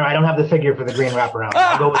William Shatner, I don't have the figure for the green wraparound.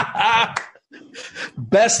 I'll go with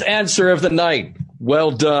Best answer of the night. Well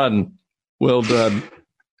done.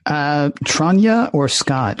 Tranya or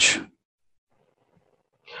Scotch?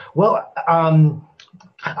 Well, I'm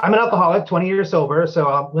an alcoholic, 20 years sober, so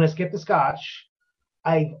I'm going to skip the Scotch.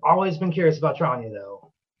 I've always been curious about Tranya,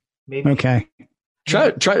 though. Maybe okay. Try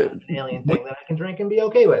an alien thing that I can drink and be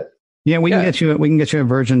okay with. Yeah, we can get you a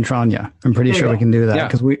virgin Tranya. I'm pretty sure we can do that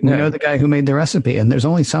because we know the guy who made the recipe, and there's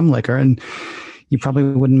only some liquor, and you probably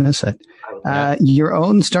wouldn't miss it. Your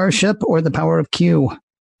own starship or the power of Q?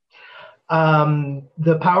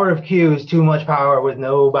 The power of Q is too much power with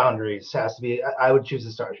no boundaries. Has to be. I would choose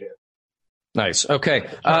the starship. Nice. Okay.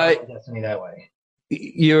 Destiny that way.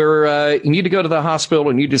 You need to go to the hospital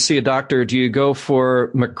and you need to see a doctor. Do you go for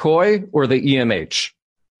McCoy or the EMH?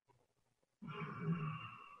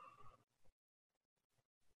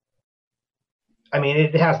 I mean,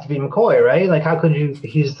 it has to be McCoy, right? Like, how could you?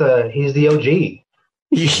 He's the OG.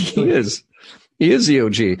 He is. He is the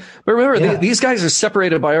OG. But remember, these guys are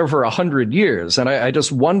separated by over 100 years. And I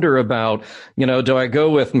just wonder about, do I go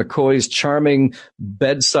with McCoy's charming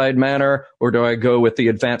bedside manner or do I go with the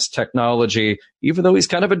advanced technology, even though he's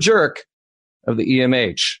kind of a jerk, of the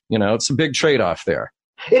EMH? It's a big trade-off there.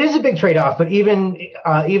 It is a big trade-off, but even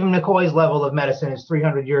McCoy's level of medicine is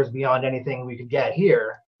 300 years beyond anything we could get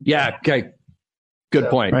here. Yeah, okay. Good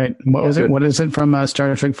point. Right. What was it? What is it from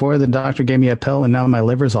Star Trek 4? The doctor gave me a pill and now my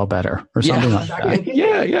liver's all better or something like that.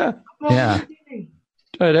 Yeah.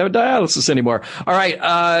 I don't have dialysis anymore. All right.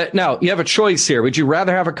 Now, you have a choice here. Would you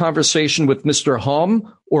rather have a conversation with Mr.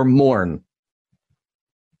 Hom or Morn?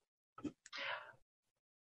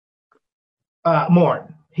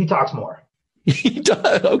 Morn. He talks more. He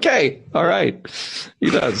does. Okay. All right. He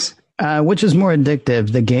does. Which is more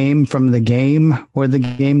addictive, the game from the game or the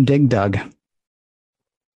game Dig Dug?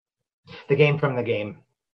 The game from the game.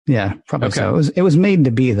 Yeah, probably so. It was made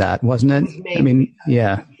to be that, wasn't it? I mean,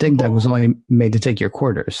 Dig Dug was only made to take your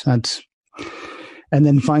quarters. And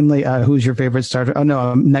then finally, who's your favorite Star Trek? Oh,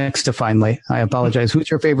 no, next to finally. I apologize. Who's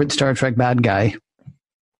your favorite Star Trek bad guy?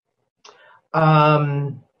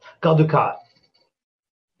 Gul Dukat.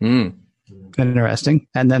 Interesting.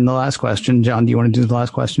 And then the last question. John, do you want to do the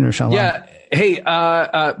last question or shall I? Yeah. Hey,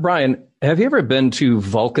 Brian, have you ever been to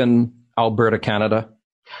Vulcan, Alberta, Canada?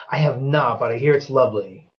 I have not, but I hear it's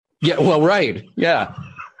lovely. Yeah, well, right. Yeah.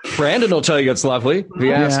 Brandon will tell you it's lovely if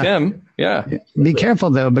you ask him. Yeah. Be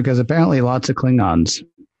careful, though, because apparently lots of Klingons.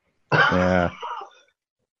 Yeah.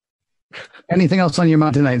 Anything else on your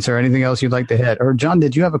mind tonight, sir? Anything else you'd like to hit? Or, John,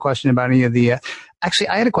 did you have a question about any of the... Actually,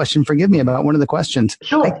 I had a question, forgive me, about one of the questions.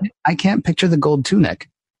 Sure. I can't picture the gold tunic.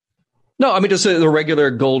 No, I mean, just the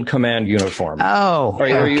regular gold command uniform. Oh,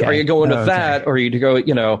 are you going with that, or you to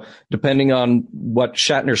go, depending on what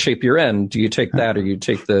Shatner shape you're in, do you take that or you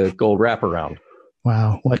take the gold wraparound?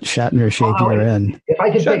 Wow, what Shatner shape you're in. If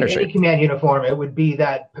I could pick any command uniform, it would be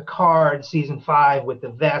that Picard season 5 with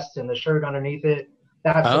the vest and the shirt underneath it.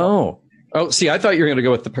 Oh, see, I thought you were going to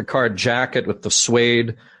go with the Picard jacket with the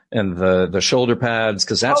suede and the shoulder pads,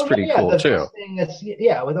 because that's pretty cool too.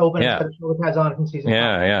 With open shoulder pads on from season 5.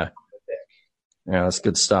 Yeah, that's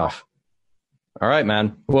good stuff. All right,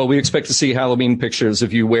 man. Well, we expect to see Halloween pictures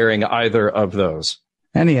of you wearing either of those.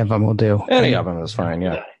 Any of them will do. Any of them is fine.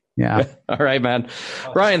 Yeah. All right, man.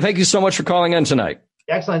 Ryan, thank you so much for calling in tonight.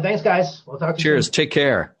 Excellent. Thanks, guys. We'll talk to you Cheers. soon. Take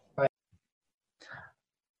care.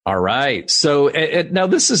 All right. So now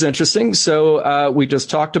this is interesting. So we just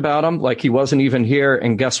talked about him like he wasn't even here.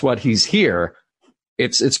 And guess what? He's here.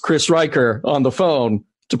 It's Chris Riker on the phone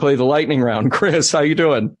to play the lightning round. Chris, how you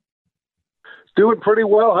doing? Doing pretty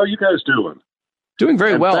well. How you guys doing? Doing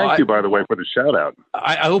very well. Thank you, by the way, for the shout out.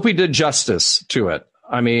 I hope we did justice to it.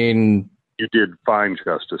 I mean, you did fine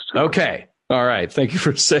justice to it. Okay. All right. Thank you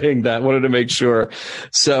for saying that. Wanted to make sure.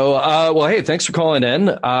 So, well, hey, thanks for calling in.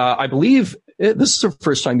 I believe this is the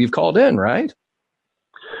first time you've called in, right?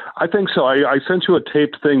 I think so. I sent you a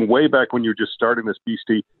taped thing way back when you were just starting this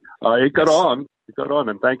beastie. It got on. It got on,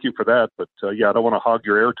 and thank you for that. But, I don't want to hog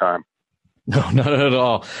your airtime. No, not at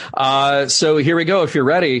all. So here we go. If you're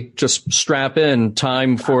ready, just strap in.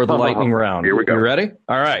 Time for the lightning round. Here we go. You ready?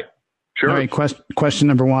 All right. Sure. All right. Question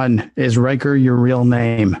number 1. Is Riker your real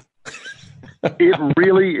name? It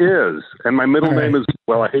really is. And my middle name is,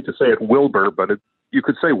 well, I hate to say it, Wilbur, but you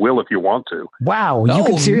could say Will if you want to. Wow. You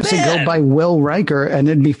could seriously go by Will Riker and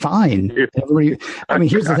it'd be fine. I mean,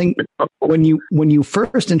 here's the thing. When you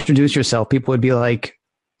first introduce yourself, people would be like,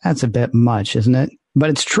 that's a bit much, isn't it? But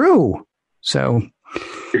it's true. So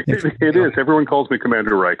it is. Everyone calls me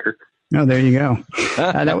Commander Riker. Oh, there you go.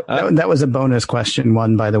 That was a bonus question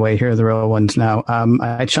one, by the way. Here are the real ones now.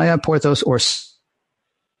 Chaya, Porthos, or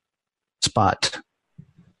Spot?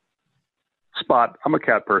 Spot. I'm a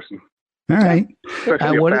cat person. All right.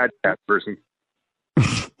 Especially a bad cat person.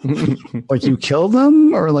 Like you kill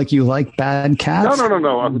them, or like you like bad cats?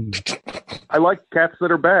 No. I like cats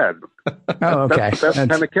that are bad. Oh, okay. That's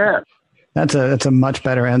kind of cat. That's a much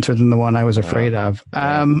better answer than the one I was afraid of.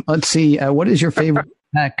 Let's see. What is your favorite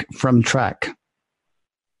tech from Trek?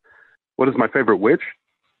 What is my favorite which?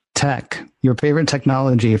 Tech. Your favorite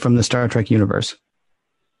technology from the Star Trek universe.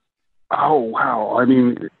 Oh, wow. I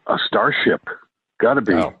mean, a starship. Gotta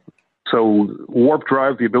be. Oh. So warp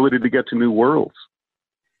drive, the ability to get to new worlds.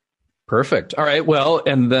 Perfect. All right. Well,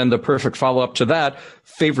 and then the perfect follow-up to that,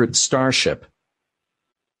 favorite starship.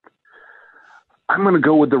 I'm going to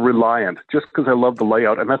go with the Reliant, just because I love the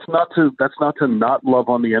layout, and that's not to not love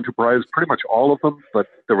on the Enterprise. Pretty much all of them, but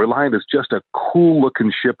the Reliant is just a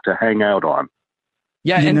cool-looking ship to hang out on.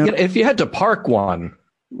 Yeah, if you had to park one,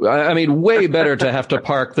 I mean, way better to have to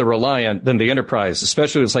park the Reliant than the Enterprise,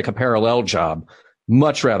 especially if it's like a parallel job.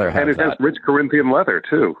 Much rather have that. And it has rich Corinthian leather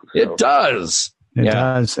too. So. It does. It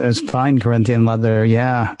does. It's fine Corinthian leather.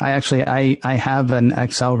 Yeah. I have an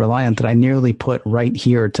XL Reliant that I nearly put right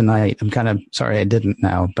here tonight. I'm kind of sorry I didn't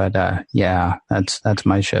now, but that's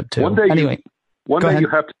my ship too. One day you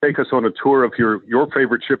have to take us on a tour of your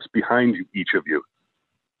favorite ships behind you, each of you.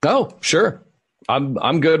 Oh, sure.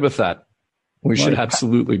 I'm good with that. We should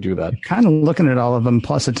absolutely do that. Kind of looking at all of them.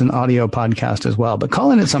 Plus, it's an audio podcast as well. But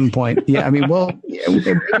call in at some point. Yeah, I mean,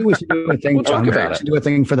 maybe we should do a thing. We'll talk about it. Do a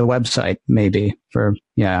thing for the website, maybe.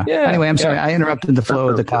 Anyway, I'm sorry. I interrupted the flow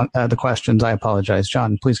of the questions. I apologize,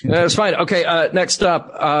 John. Please continue. That's fine. Okay. Next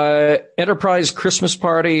up, Enterprise Christmas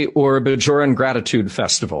Party or Bajoran Gratitude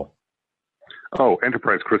Festival? Oh,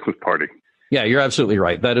 Enterprise Christmas Party. Yeah, you're absolutely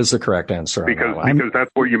right. That is the correct answer. Because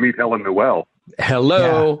that's where you meet Helen Noel.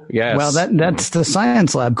 Hello. Yeah. Yes. Well, that's the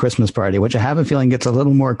Science Lab Christmas Party, which I have a feeling gets a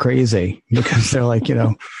little more crazy because they're like,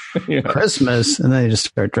 Christmas, and then they just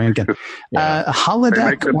start drinking. Holodeck. They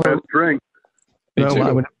make the best drink. Well,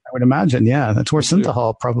 I would imagine. Yeah, that's where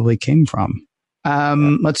Synthahol probably came from.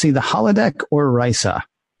 Let's see, the holodeck or Risa.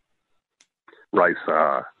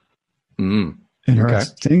 Risa.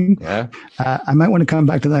 Interesting. Okay. Yeah. I might want to come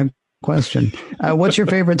back to that question. What's your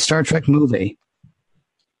favorite Star Trek movie?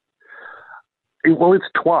 Well, it's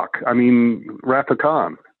Twak. I mean, Wrath of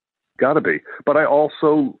Khan. Gotta be. But I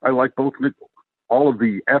like both all of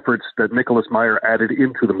the efforts that Nicholas Meyer added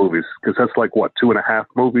into the movies, because that's like, 2.5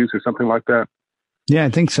 movies or something like that? Yeah, I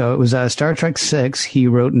think so. It was Star Trek 6 he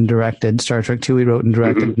wrote and directed. Star Trek 2 he wrote and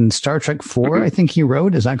directed. And Star Trek 4 I think he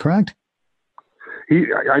wrote. Is that correct?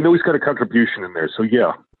 I know he's got a contribution in there. So,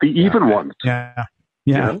 yeah. The even ones.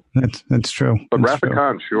 Yeah, that's true. But Wrath of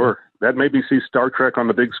Khan, sure. That made me see Star Trek on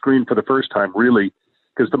the big screen for the first time, really,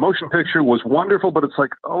 because the motion picture was wonderful, but it's like,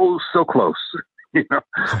 so close,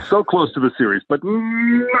 so close to the series, but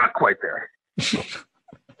not quite there.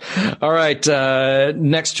 All right.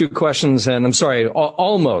 Next two questions, and I'm sorry,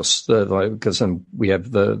 almost because we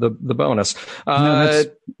have the bonus.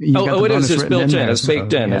 It is. It's built in. It's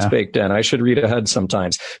baked in. Yeah. It's baked in. I should read ahead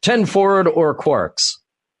sometimes. 10 forward or Quarks?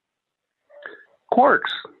 Quarks.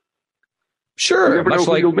 Sure. You never know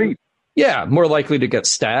who you'll meet. Yeah, more likely to get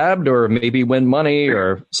stabbed or maybe win money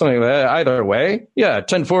or something like that. Either way. Yeah,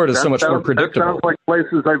 10 forward is so much more predictable. That sounds like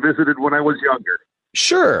places I visited when I was younger.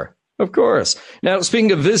 Sure, of course. Now,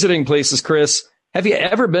 speaking of visiting places, Chris, have you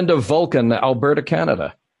ever been to Vulcan, Alberta,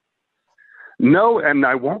 Canada? No, and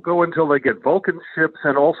I won't go until they get Vulcan ships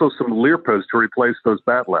and also some Lirpas to replace those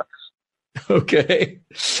Batleths. Okay.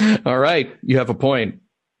 All right. You have a point.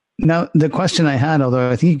 Now, the question I had,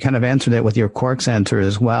 although I think you kind of answered it with your Quarks answer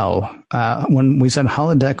as well, when we said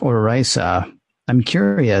holodeck or Risa, I'm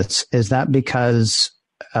curious, is that because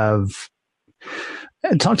of...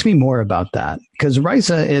 Talk to me more about that, because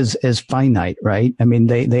Risa is finite, right? I mean,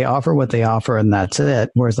 they offer what they offer and that's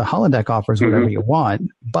it, whereas the holodeck offers whatever you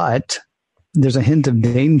want, but there's a hint of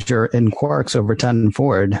danger in Quarks over 10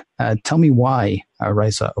 forward. Tell me why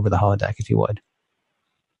Risa over the holodeck, if you would.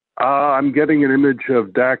 I'm getting an image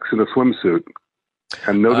of Dax in a swimsuit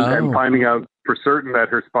and and finding out for certain that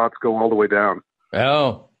her spots go all the way down.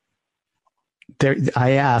 Oh. There,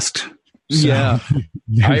 I asked. So, yeah.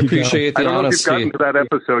 I appreciate the honesty. I don't know if you've gotten to that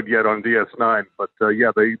episode yet on DS9, but they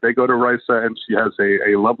go to Risa and she has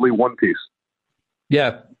a lovely one piece.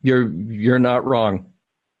 Yeah, you're not wrong.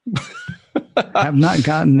 I've not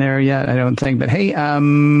gotten there yet, I don't think. But hey,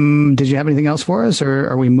 did you have anything else for us, or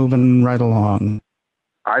are we moving right along?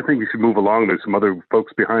 I think you should move along. There's some other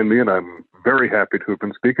folks behind me, and I'm very happy to have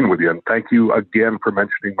been speaking with you. And thank you again for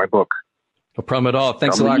mentioning my book. No problem at all.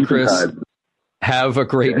 Thanks a lot, Chris. Have a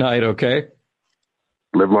great night, okay?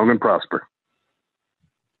 Live long and prosper.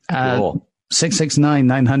 Cool.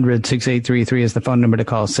 669-900-6833 is the phone number to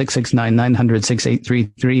call,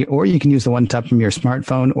 669-900-6833, or you can use the one tap from your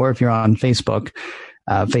smartphone, or if you're on Facebook,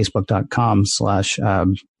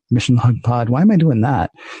 facebook.com/Mission Log Pod. Why am I doing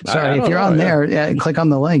that? Sorry, if you're on there, click on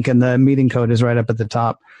the link and the meeting code is right up at the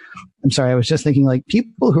top. I'm sorry, I was just thinking, like,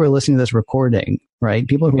 people who are listening to this recording, right?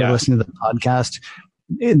 People who are listening to the podcast,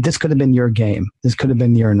 this could have been your game. This could have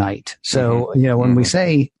been your night. So, when we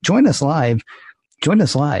say join us live,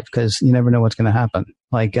 because you never know what's going to happen.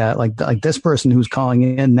 Like this person who's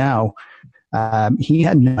calling in now, he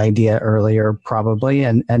had no idea earlier, probably,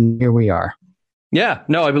 and here we are. Yeah,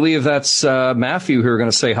 no, I believe that's Matthew who we're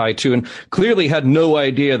going to say hi to, and clearly had no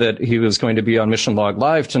idea that he was going to be on Mission Log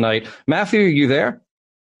Live tonight. Matthew, are you there?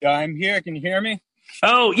 Yeah, I'm here. Can you hear me?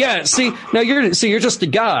 Oh, yeah. See, now you're just a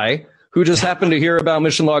guy who just happened to hear about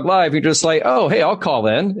Mission Log Live. You're just like, oh, hey, I'll call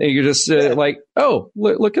in. And you're just like, oh,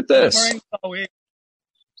 look at this.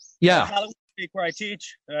 Yeah. Halloween week where I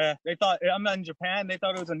teach, they thought I'm in Japan. They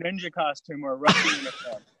thought it was a ninja costume or a rugby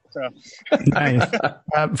uniform. So. Nice.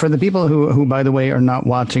 For the people who, by the way, are not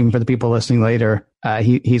watching, for the people listening later,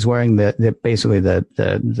 he's wearing basically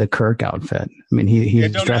the Kirk outfit. I mean,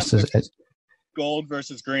 he's dressed as gold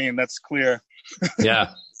versus green. That's clear.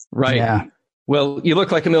 Yeah. Right. Yeah. Well, you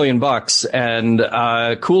look like $1 million,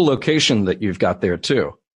 and cool location that you've got there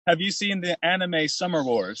too. Have you seen the anime Summer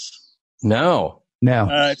Wars? No.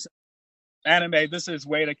 It's anime. This is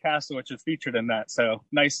Wada Castle, which is featured in that. So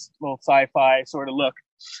nice little sci-fi sort of look.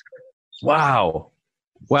 Wow,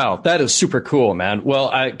 that is super cool, man. Well,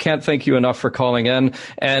 I can't thank you enough for calling in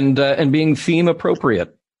and being theme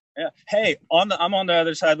appropriate. Yeah. Hey, I'm on the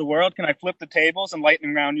other side of the world. Can I flip the tables and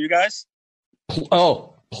lightning round you guys?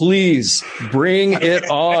 Oh, please bring it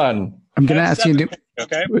on. I'm going to ask you to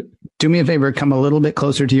do me a favor. Come a little bit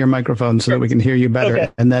closer to your microphone so that we can hear you better.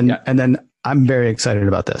 Okay. And then I'm very excited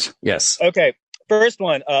about this. Yes. Okay. First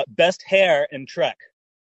one, best hair in Trek.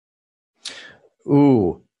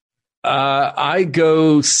 Ooh. I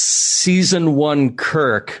go season 1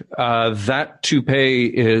 Kirk. That toupee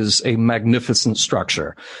is a magnificent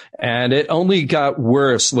structure, and it only got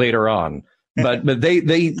worse later on. But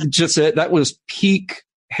they just that was peak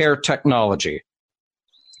hair technology.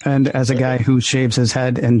 And as a guy who shaves his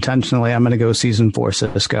head intentionally, I'm going to go season 4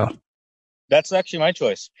 Cisco. That's actually my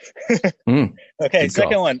choice. Okay,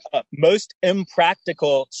 second one, most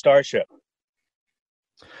impractical starship.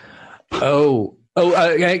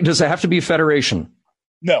 Does it have to be Federation?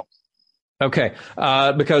 No. Okay,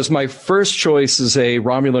 because my first choice is a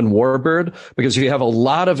Romulan warbird, because you have a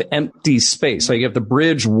lot of empty space. So you have the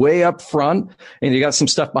bridge way up front, and you got some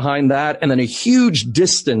stuff behind that, and then a huge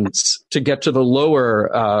distance to get to the lower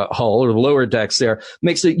hull or the lower decks there.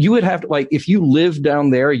 Makes it, you would have to, like, if you lived down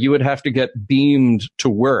there, you would have to get beamed to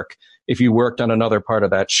work if you worked on another part of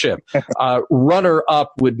that ship. Runner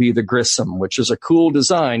up would be the Grissom, which is a cool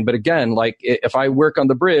design. But again, like if I work on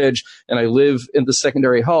the bridge and I live in the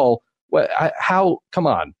secondary hull, come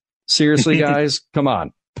on. Seriously, guys, come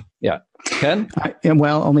on. Yeah. Ken?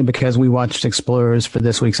 Well, only because we watched Explorers for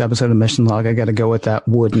this week's episode of Mission Log. I got to go with that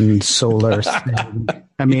wooden solar thing.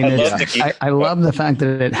 I mean, I love the fact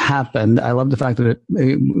that it happened. I love the fact that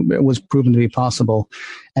it was proven to be possible.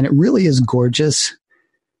 And it really is gorgeous.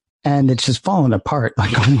 And it's just falling apart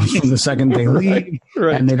like almost from the second they leave.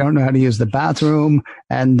 Right. And they don't know how to use the bathroom.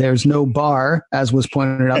 And there's no bar, as was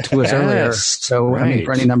pointed out to us earlier. So, right. I mean,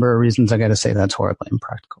 for any number of reasons, I got to say that's horribly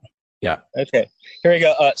impractical. Yeah. Okay. Here we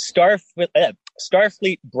go.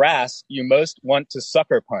 Starfleet brass you most want to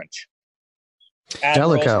sucker punch.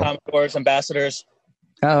 Admirals, Jellicoe. Commodores, ambassadors.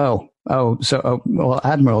 Well,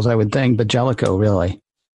 admirals, I would think, but Jellicoe, really.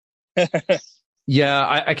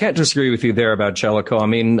 Yeah, I can't disagree with you there about Jellicoe. I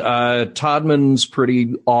mean, Todman's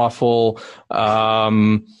pretty awful.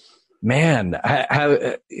 Man,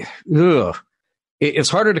 it's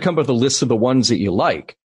harder to come up with a list of the ones that you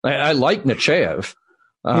like. I like Nechayev.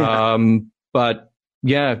 But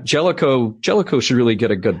yeah, Jellicoe should really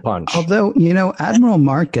get a good punch. Although, Admiral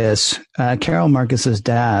Marcus, Carol Marcus's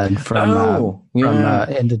dad from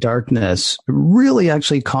Into Darkness really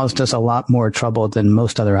actually caused us a lot more trouble than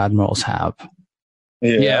most other admirals have.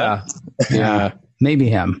 Yeah. Maybe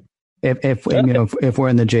him. If we're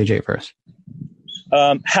in the JJ verse.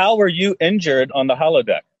 How were you injured on the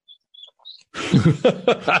holodeck?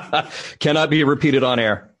 Cannot be repeated on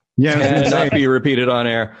air. Yeah, cannot be repeated on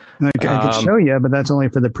air. I could show you, but that's only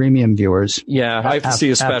for the premium viewers. Yeah, I have to see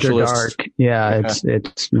a specialist. After dark. Yeah,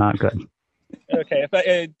 it's not good. Okay,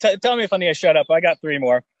 tell me if I need to shut up. I got three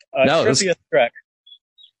more. Trippiest Trek.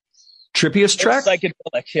 Trippiest Trek?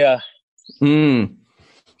 Psychedelic, yeah.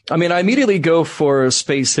 I mean, I immediately go for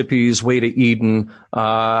Space Hippies, Way to Eden.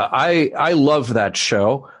 I love that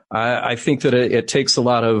show. I think that it takes a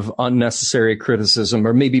lot of unnecessary criticism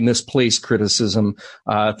or maybe misplaced criticism.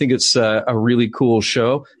 I think it's a really cool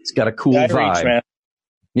show. It's got a cool vibe. Reach, man.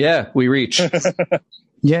 Yeah, we reach.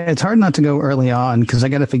 Yeah, it's hard not to go early on because I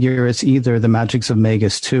got to figure it's either The Magics of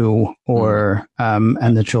Magus 2 or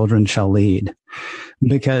And the Children Shall Lead.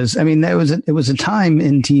 Because, I mean, it was a time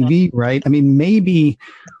in TV, right? I mean, maybe...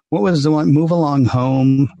 What was the one? Move Along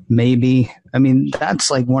Home, maybe. I mean,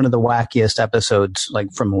 that's like one of the wackiest episodes,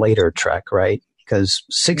 like from later Trek, right? Because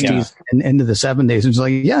 60s and into the 70s, it's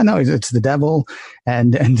like, it's the devil,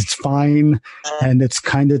 and it's fine, and it's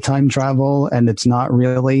kind of time travel, and it's not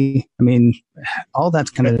really. I mean, all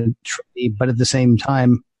that's kind of tricky, but at the same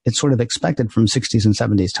time, it's sort of expected from 60s and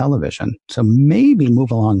 70s television. So maybe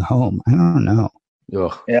Move Along Home. I don't know.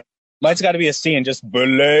 Ugh. Yeah. Mine's got to be a scene. Just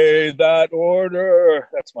belay that order.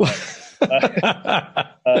 That's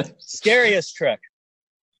mine. Scariest Trek.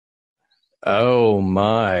 Oh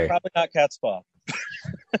my! Probably not Cat's Paw.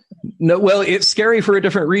 No, well, it's scary for a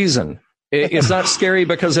different reason. It's not scary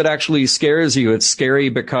because it actually scares you. It's scary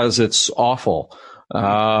because it's awful.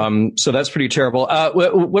 So that's pretty terrible.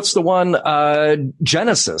 What's the one?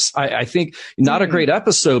 Genesis. I think not a great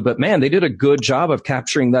episode, but man, they did a good job of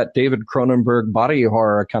capturing that David Cronenberg body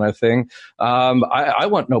horror kind of thing. I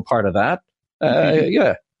want no part of that.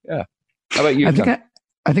 Yeah. How about you? I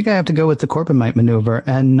think I have to go with the Corbomite maneuver,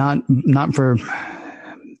 and not for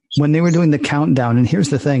when they were doing the countdown. And here's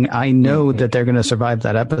the thing. I know that they're going to survive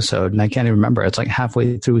that episode, and I can't even remember. It's like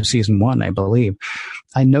halfway through season 1, I believe.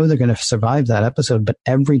 I know they're going to survive that episode, but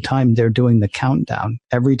every time they're doing the countdown,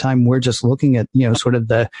 every time we're just looking at, sort of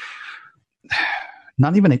the,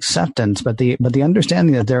 not even acceptance, but the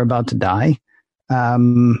understanding that they're about to die.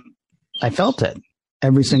 I felt it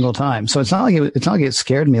every single time. So it's not like it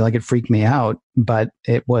scared me, like it freaked me out, but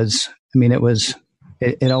it was,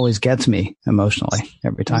 it always gets me emotionally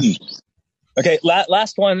every time. Okay,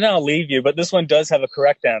 last one, and then I'll leave you, but this one does have a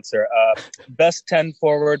correct answer. Best 10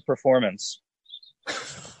 forward performance.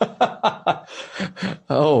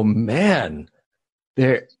 Oh, man.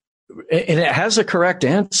 And it has a correct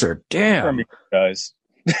answer. Damn. For me, guys.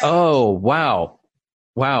 Oh, wow.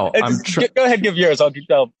 Go ahead, give yours. I'll give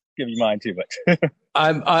you mine too, but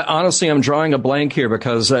I'm drawing a blank here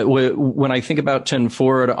because when I think about 10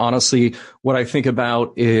 forward, honestly, what I think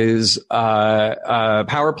about is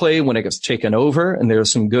power play when it gets taken over, and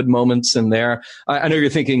there's some good moments in there. I know you're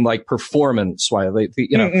thinking like performance,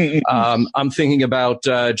 I'm thinking about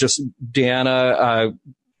just Deanna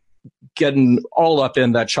getting all up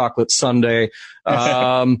in that chocolate sundae.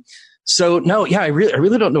 So no, yeah, I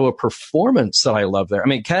really don't know a performance that I love there. I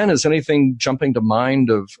mean, Ken, is anything jumping to mind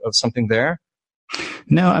of something there?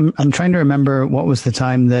 No, I'm trying to remember what was the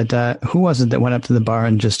time that who was it that went up to the bar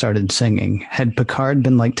and just started singing? Had Picard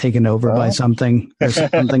been like taken over by something or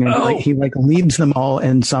something? And he leads them all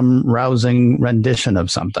in some rousing rendition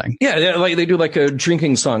of something. Yeah, like they do like a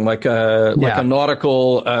drinking song, like a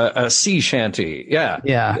nautical sea shanty. Yeah,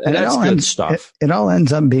 and that's good stuff. It all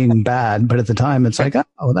ends up being bad, but at the time it's like,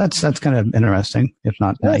 oh, that's kind of interesting, if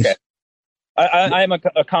not nice. Okay. I'm an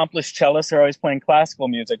accomplished cellist. They're always playing classical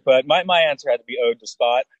music, but my answer had to be Ode to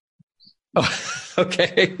Spot. Oh,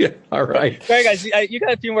 okay. All right. All right, guys. You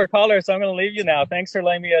got a few more callers, so I'm going to leave you now. Thanks for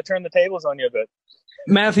letting me turn the tables on you a bit.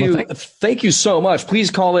 Matthew, thank you so much.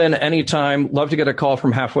 Please call in anytime. Love to get a call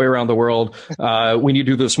from halfway around the world when you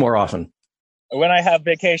do this more often. When I have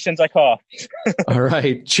vacations, I call. All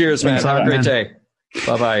right. Cheers, man. Have a great day.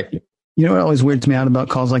 Bye-bye. You know what always weirds me out about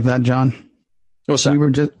calls like that, John? What's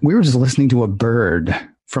that? We were just listening to a bird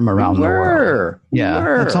from around the world.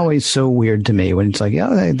 Yeah, that's always so weird to me when it's like,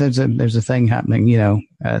 there's a thing happening,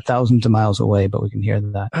 thousands of miles away, but we can hear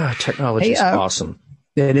that. Technology is awesome.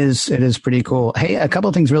 It is pretty cool. Hey, a couple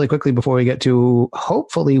of things really quickly before we get to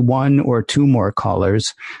hopefully one or two more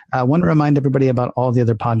callers. I want to remind everybody about all the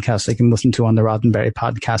other podcasts they can listen to on the Roddenberry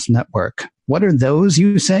Podcast Network. What are those,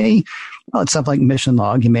 you say? Well, it's stuff like Mission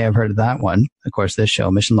Log. You may have heard of that one. Of course, this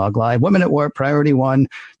show, Mission Log Live, Women at Warp, Priority One,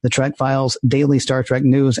 The Trek Files, Daily Star Trek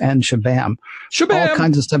News, and Shabam. All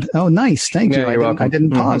kinds of stuff. Oh, nice. Thank you. I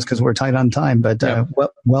didn't pause because we're tight on time, but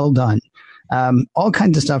well done. All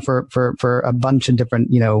kinds of stuff for a bunch of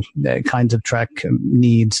different, kinds of Trek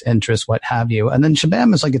needs, interests, what have you. And then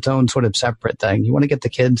Shabam is like its own sort of separate thing. You want to get the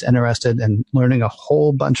kids interested in learning a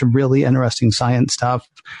whole bunch of really interesting science stuff.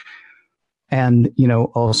 And,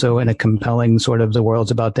 also in a compelling sort of the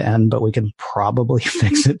world's about to end, but we can probably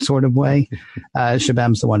fix it sort of way.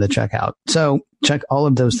 Shabam's the one to check out. So check all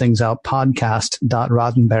of those things out,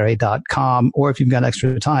 podcast.roddenberry.com, or if you've got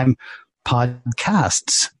extra time,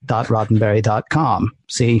 podcasts.roddenberry.com.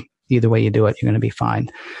 See, either way you do it, you're going to be fine.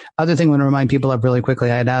 Other thing I want to remind people of really quickly,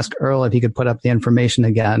 I had asked Earl if he could put up the information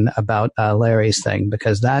again about Larry's thing,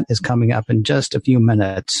 because that is coming up in just a few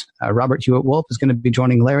minutes. Robert Hewitt Wolf is going to be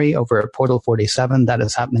joining Larry over at Portal 47. That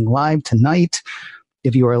is happening live tonight.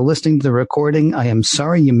 If you are listening to the recording, I am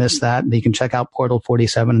sorry you missed that, but you can check out Portal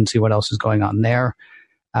 47 and see what else is going on there.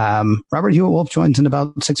 Robert Hewitt Wolf joins in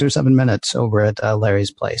about 6 or 7 minutes over at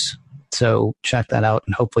Larry's place. So check that out,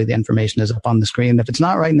 and hopefully the information is up on the screen. If it's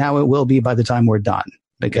not right now, it will be by the time we're done,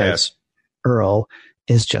 because Earl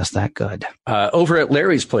is just that good. Over at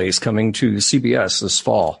Larry's place, coming to CBS this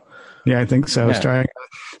fall. Yeah, I think so. Yeah.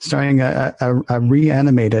 Starring a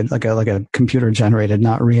reanimated, like a computer generated,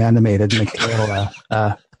 not reanimated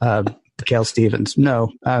Mikhail Stevens.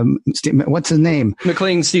 No, what's his name?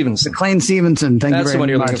 McLean Stevenson. McLean Stevenson. Thank you very much. That's the one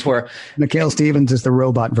you're looking for. Mikhail Stevens is the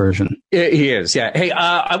robot version. He is, yeah. Hey,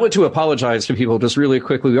 I want to apologize to people just really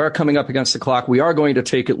quickly. We are coming up against the clock. We are going to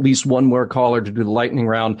take at least one more caller to do the lightning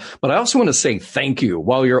round. But I also want to say thank you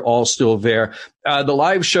while you're all still there. The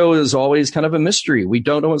live show is always kind of a mystery. We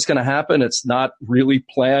don't know what's going to happen. It's not really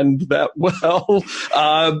planned that well.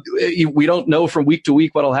 We don't know from week to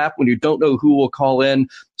week what will happen. You don't know who will call in.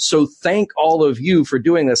 So thank all of you for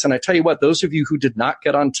doing this. And I tell you what, those of you who did not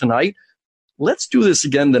get on tonight, let's do this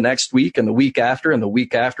again the next week and the week after and the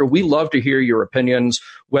week after. We love to hear your opinions,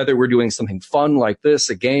 whether we're doing something fun like this,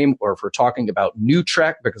 a game, or if we're talking about new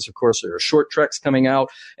Trek, because, of course, there are short Treks coming out.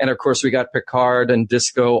 And, of course, we got Picard and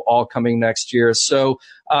Disco all coming next year. So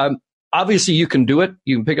obviously, you can do it.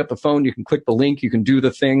 You can pick up the phone. You can click the link. You can do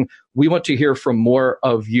the thing. We want to hear from more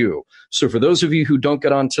of you. So for those of you who don't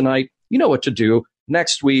get on tonight, you know what to do.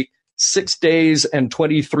 Next week, 6 days and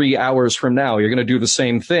 23 hours from now, you're going to do the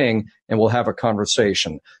same thing, and we'll have a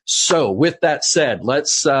conversation. So with that said,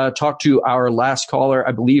 let's talk to our last caller.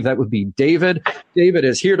 I believe that would be David. David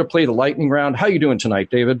is here to play the lightning round. How are you doing tonight,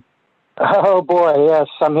 David? Oh, boy, yes,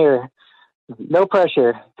 I'm here. No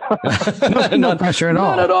pressure. no pressure at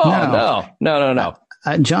all. Not at all. No.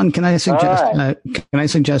 John, can I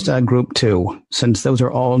suggest group 2, since those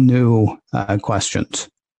are all new questions?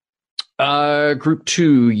 Group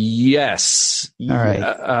 2, yes. All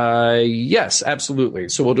right. Yes, absolutely.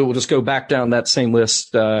 So we'll just go back down that same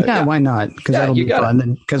list. Why not? Because that'll be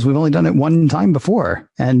fun. Because we've only done it one time before,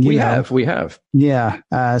 and we have. Yeah.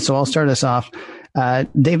 So I'll start us off.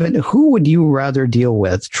 David, who would you rather deal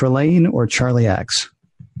with, Trelane or Charlie X?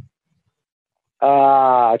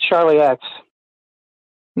 Charlie X.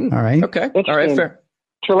 All right. Okay. All right. Fair.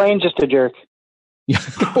 Trelane, just a jerk. Yeah,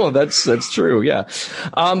 well, that's true. Yeah.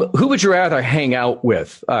 Who would you rather hang out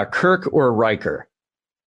with, Kirk or Riker?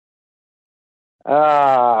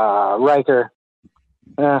 Riker.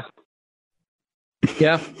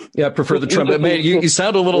 Yeah, prefer the trumpet. Man, you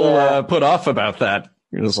sound a little put off about that.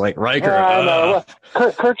 You're just like, Riker. No.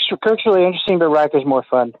 Kirk's really interesting, but Riker's more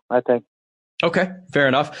fun, I think. Okay, fair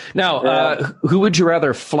enough. Now, who would you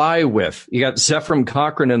rather fly with? You got Zefram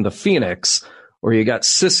Cochrane in the Phoenix, or you got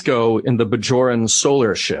Sisko in the Bajoran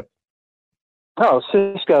solar ship? Oh,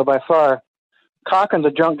 Sisko by far. Cochrane's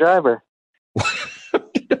a drunk driver.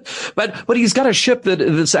 But he's got a ship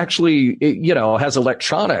that's actually, has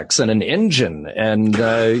electronics and an engine and,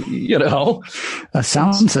 a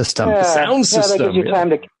sound system. Yeah,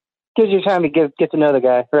 that gives you time to get to know the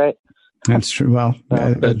guy, right? That's true. Well,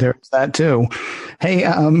 there's that too. Hey,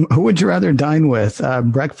 who would you rather dine with?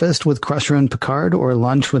 Breakfast with Crusher and Picard or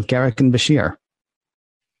lunch with Garak and Bashir?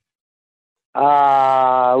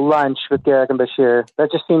 Lunch with Garak and Bashir.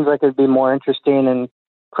 That just seems like it'd be more interesting, and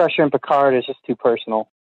Crusher and Picard is just too personal.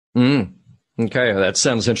 Okay, that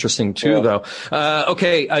sounds interesting too, though.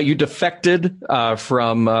 You defected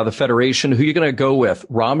from the Federation. Who are you going to go with?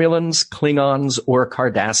 Romulans, Klingons, or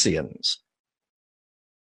Cardassians?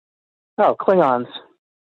 Oh, Klingons.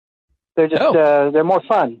 They're just they're more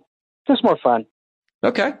fun. Just more fun.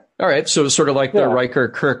 Okay. All right. So sort of like the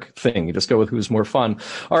Riker-Kirk thing. You just go with who's more fun.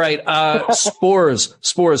 All right. Spores.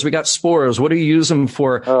 We got spores. What do you use them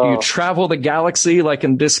for? Do you travel the galaxy like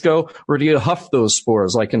in Disco, or do you huff those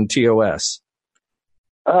spores like in TOS?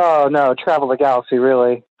 Oh, no. Travel the galaxy,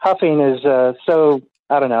 really. Huffing is I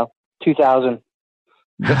don't know, 2000.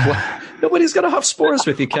 Nobody's going to huff spores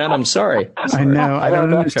with you, Ken. I'm sorry. I know. I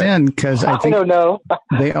don't understand because I think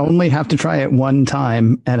they only have to try it one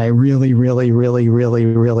time, and I really, really, really, really,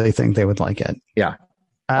 really think they would like it. Yeah.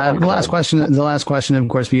 The last question, of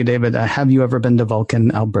course, for you, David. Have you ever been to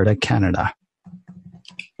Vulcan, Alberta, Canada?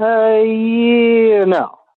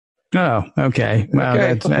 No. Oh, okay. Well,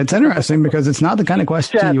 it's interesting because it's not the kind of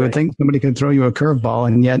question you would think somebody could throw you a curveball,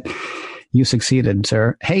 and yet you succeeded,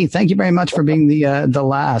 sir. Hey, thank you very much for being the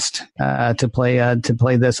last to play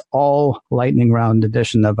this all lightning round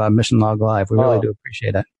edition of Mission Log Live. We really do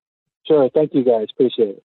appreciate it. Sure. Thank you, guys.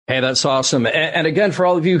 Appreciate it. Hey, that's awesome. And again, for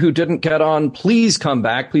all of you who didn't get on, please come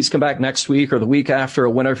back. Please come back next week or the week after or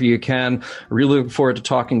whenever you can. I really look forward to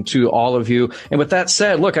talking to all of you. And with that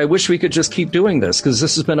said, look, I wish we could just keep doing this because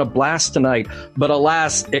this has been a blast tonight. But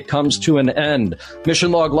alas, it comes to an end.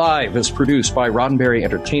 Mission Log Live is produced by Roddenberry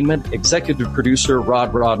Entertainment, executive producer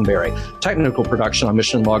Rod Roddenberry, technical production on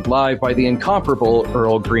Mission Log Live by the incomparable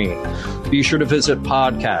Earl Green. Be sure to visit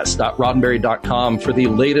podcast.roddenberry.com for the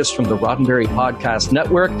latest from the Roddenberry Podcast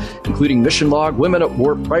Network, including Mission Log, Women at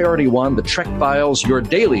Warp, Priority One, The Trek Files, your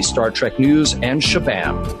daily Star Trek news, and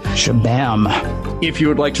Shabam. Shabam. If you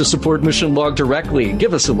would like to support Mission Log directly,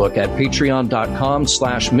 give us a look at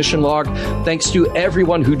patreon.com/Mission Log. Thanks to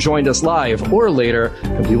everyone who joined us live or later,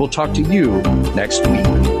 and we will talk to you next week.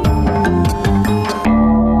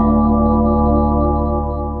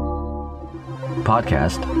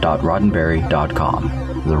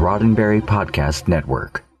 Podcast.roddenberry.com, the Roddenberry Podcast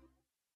Network.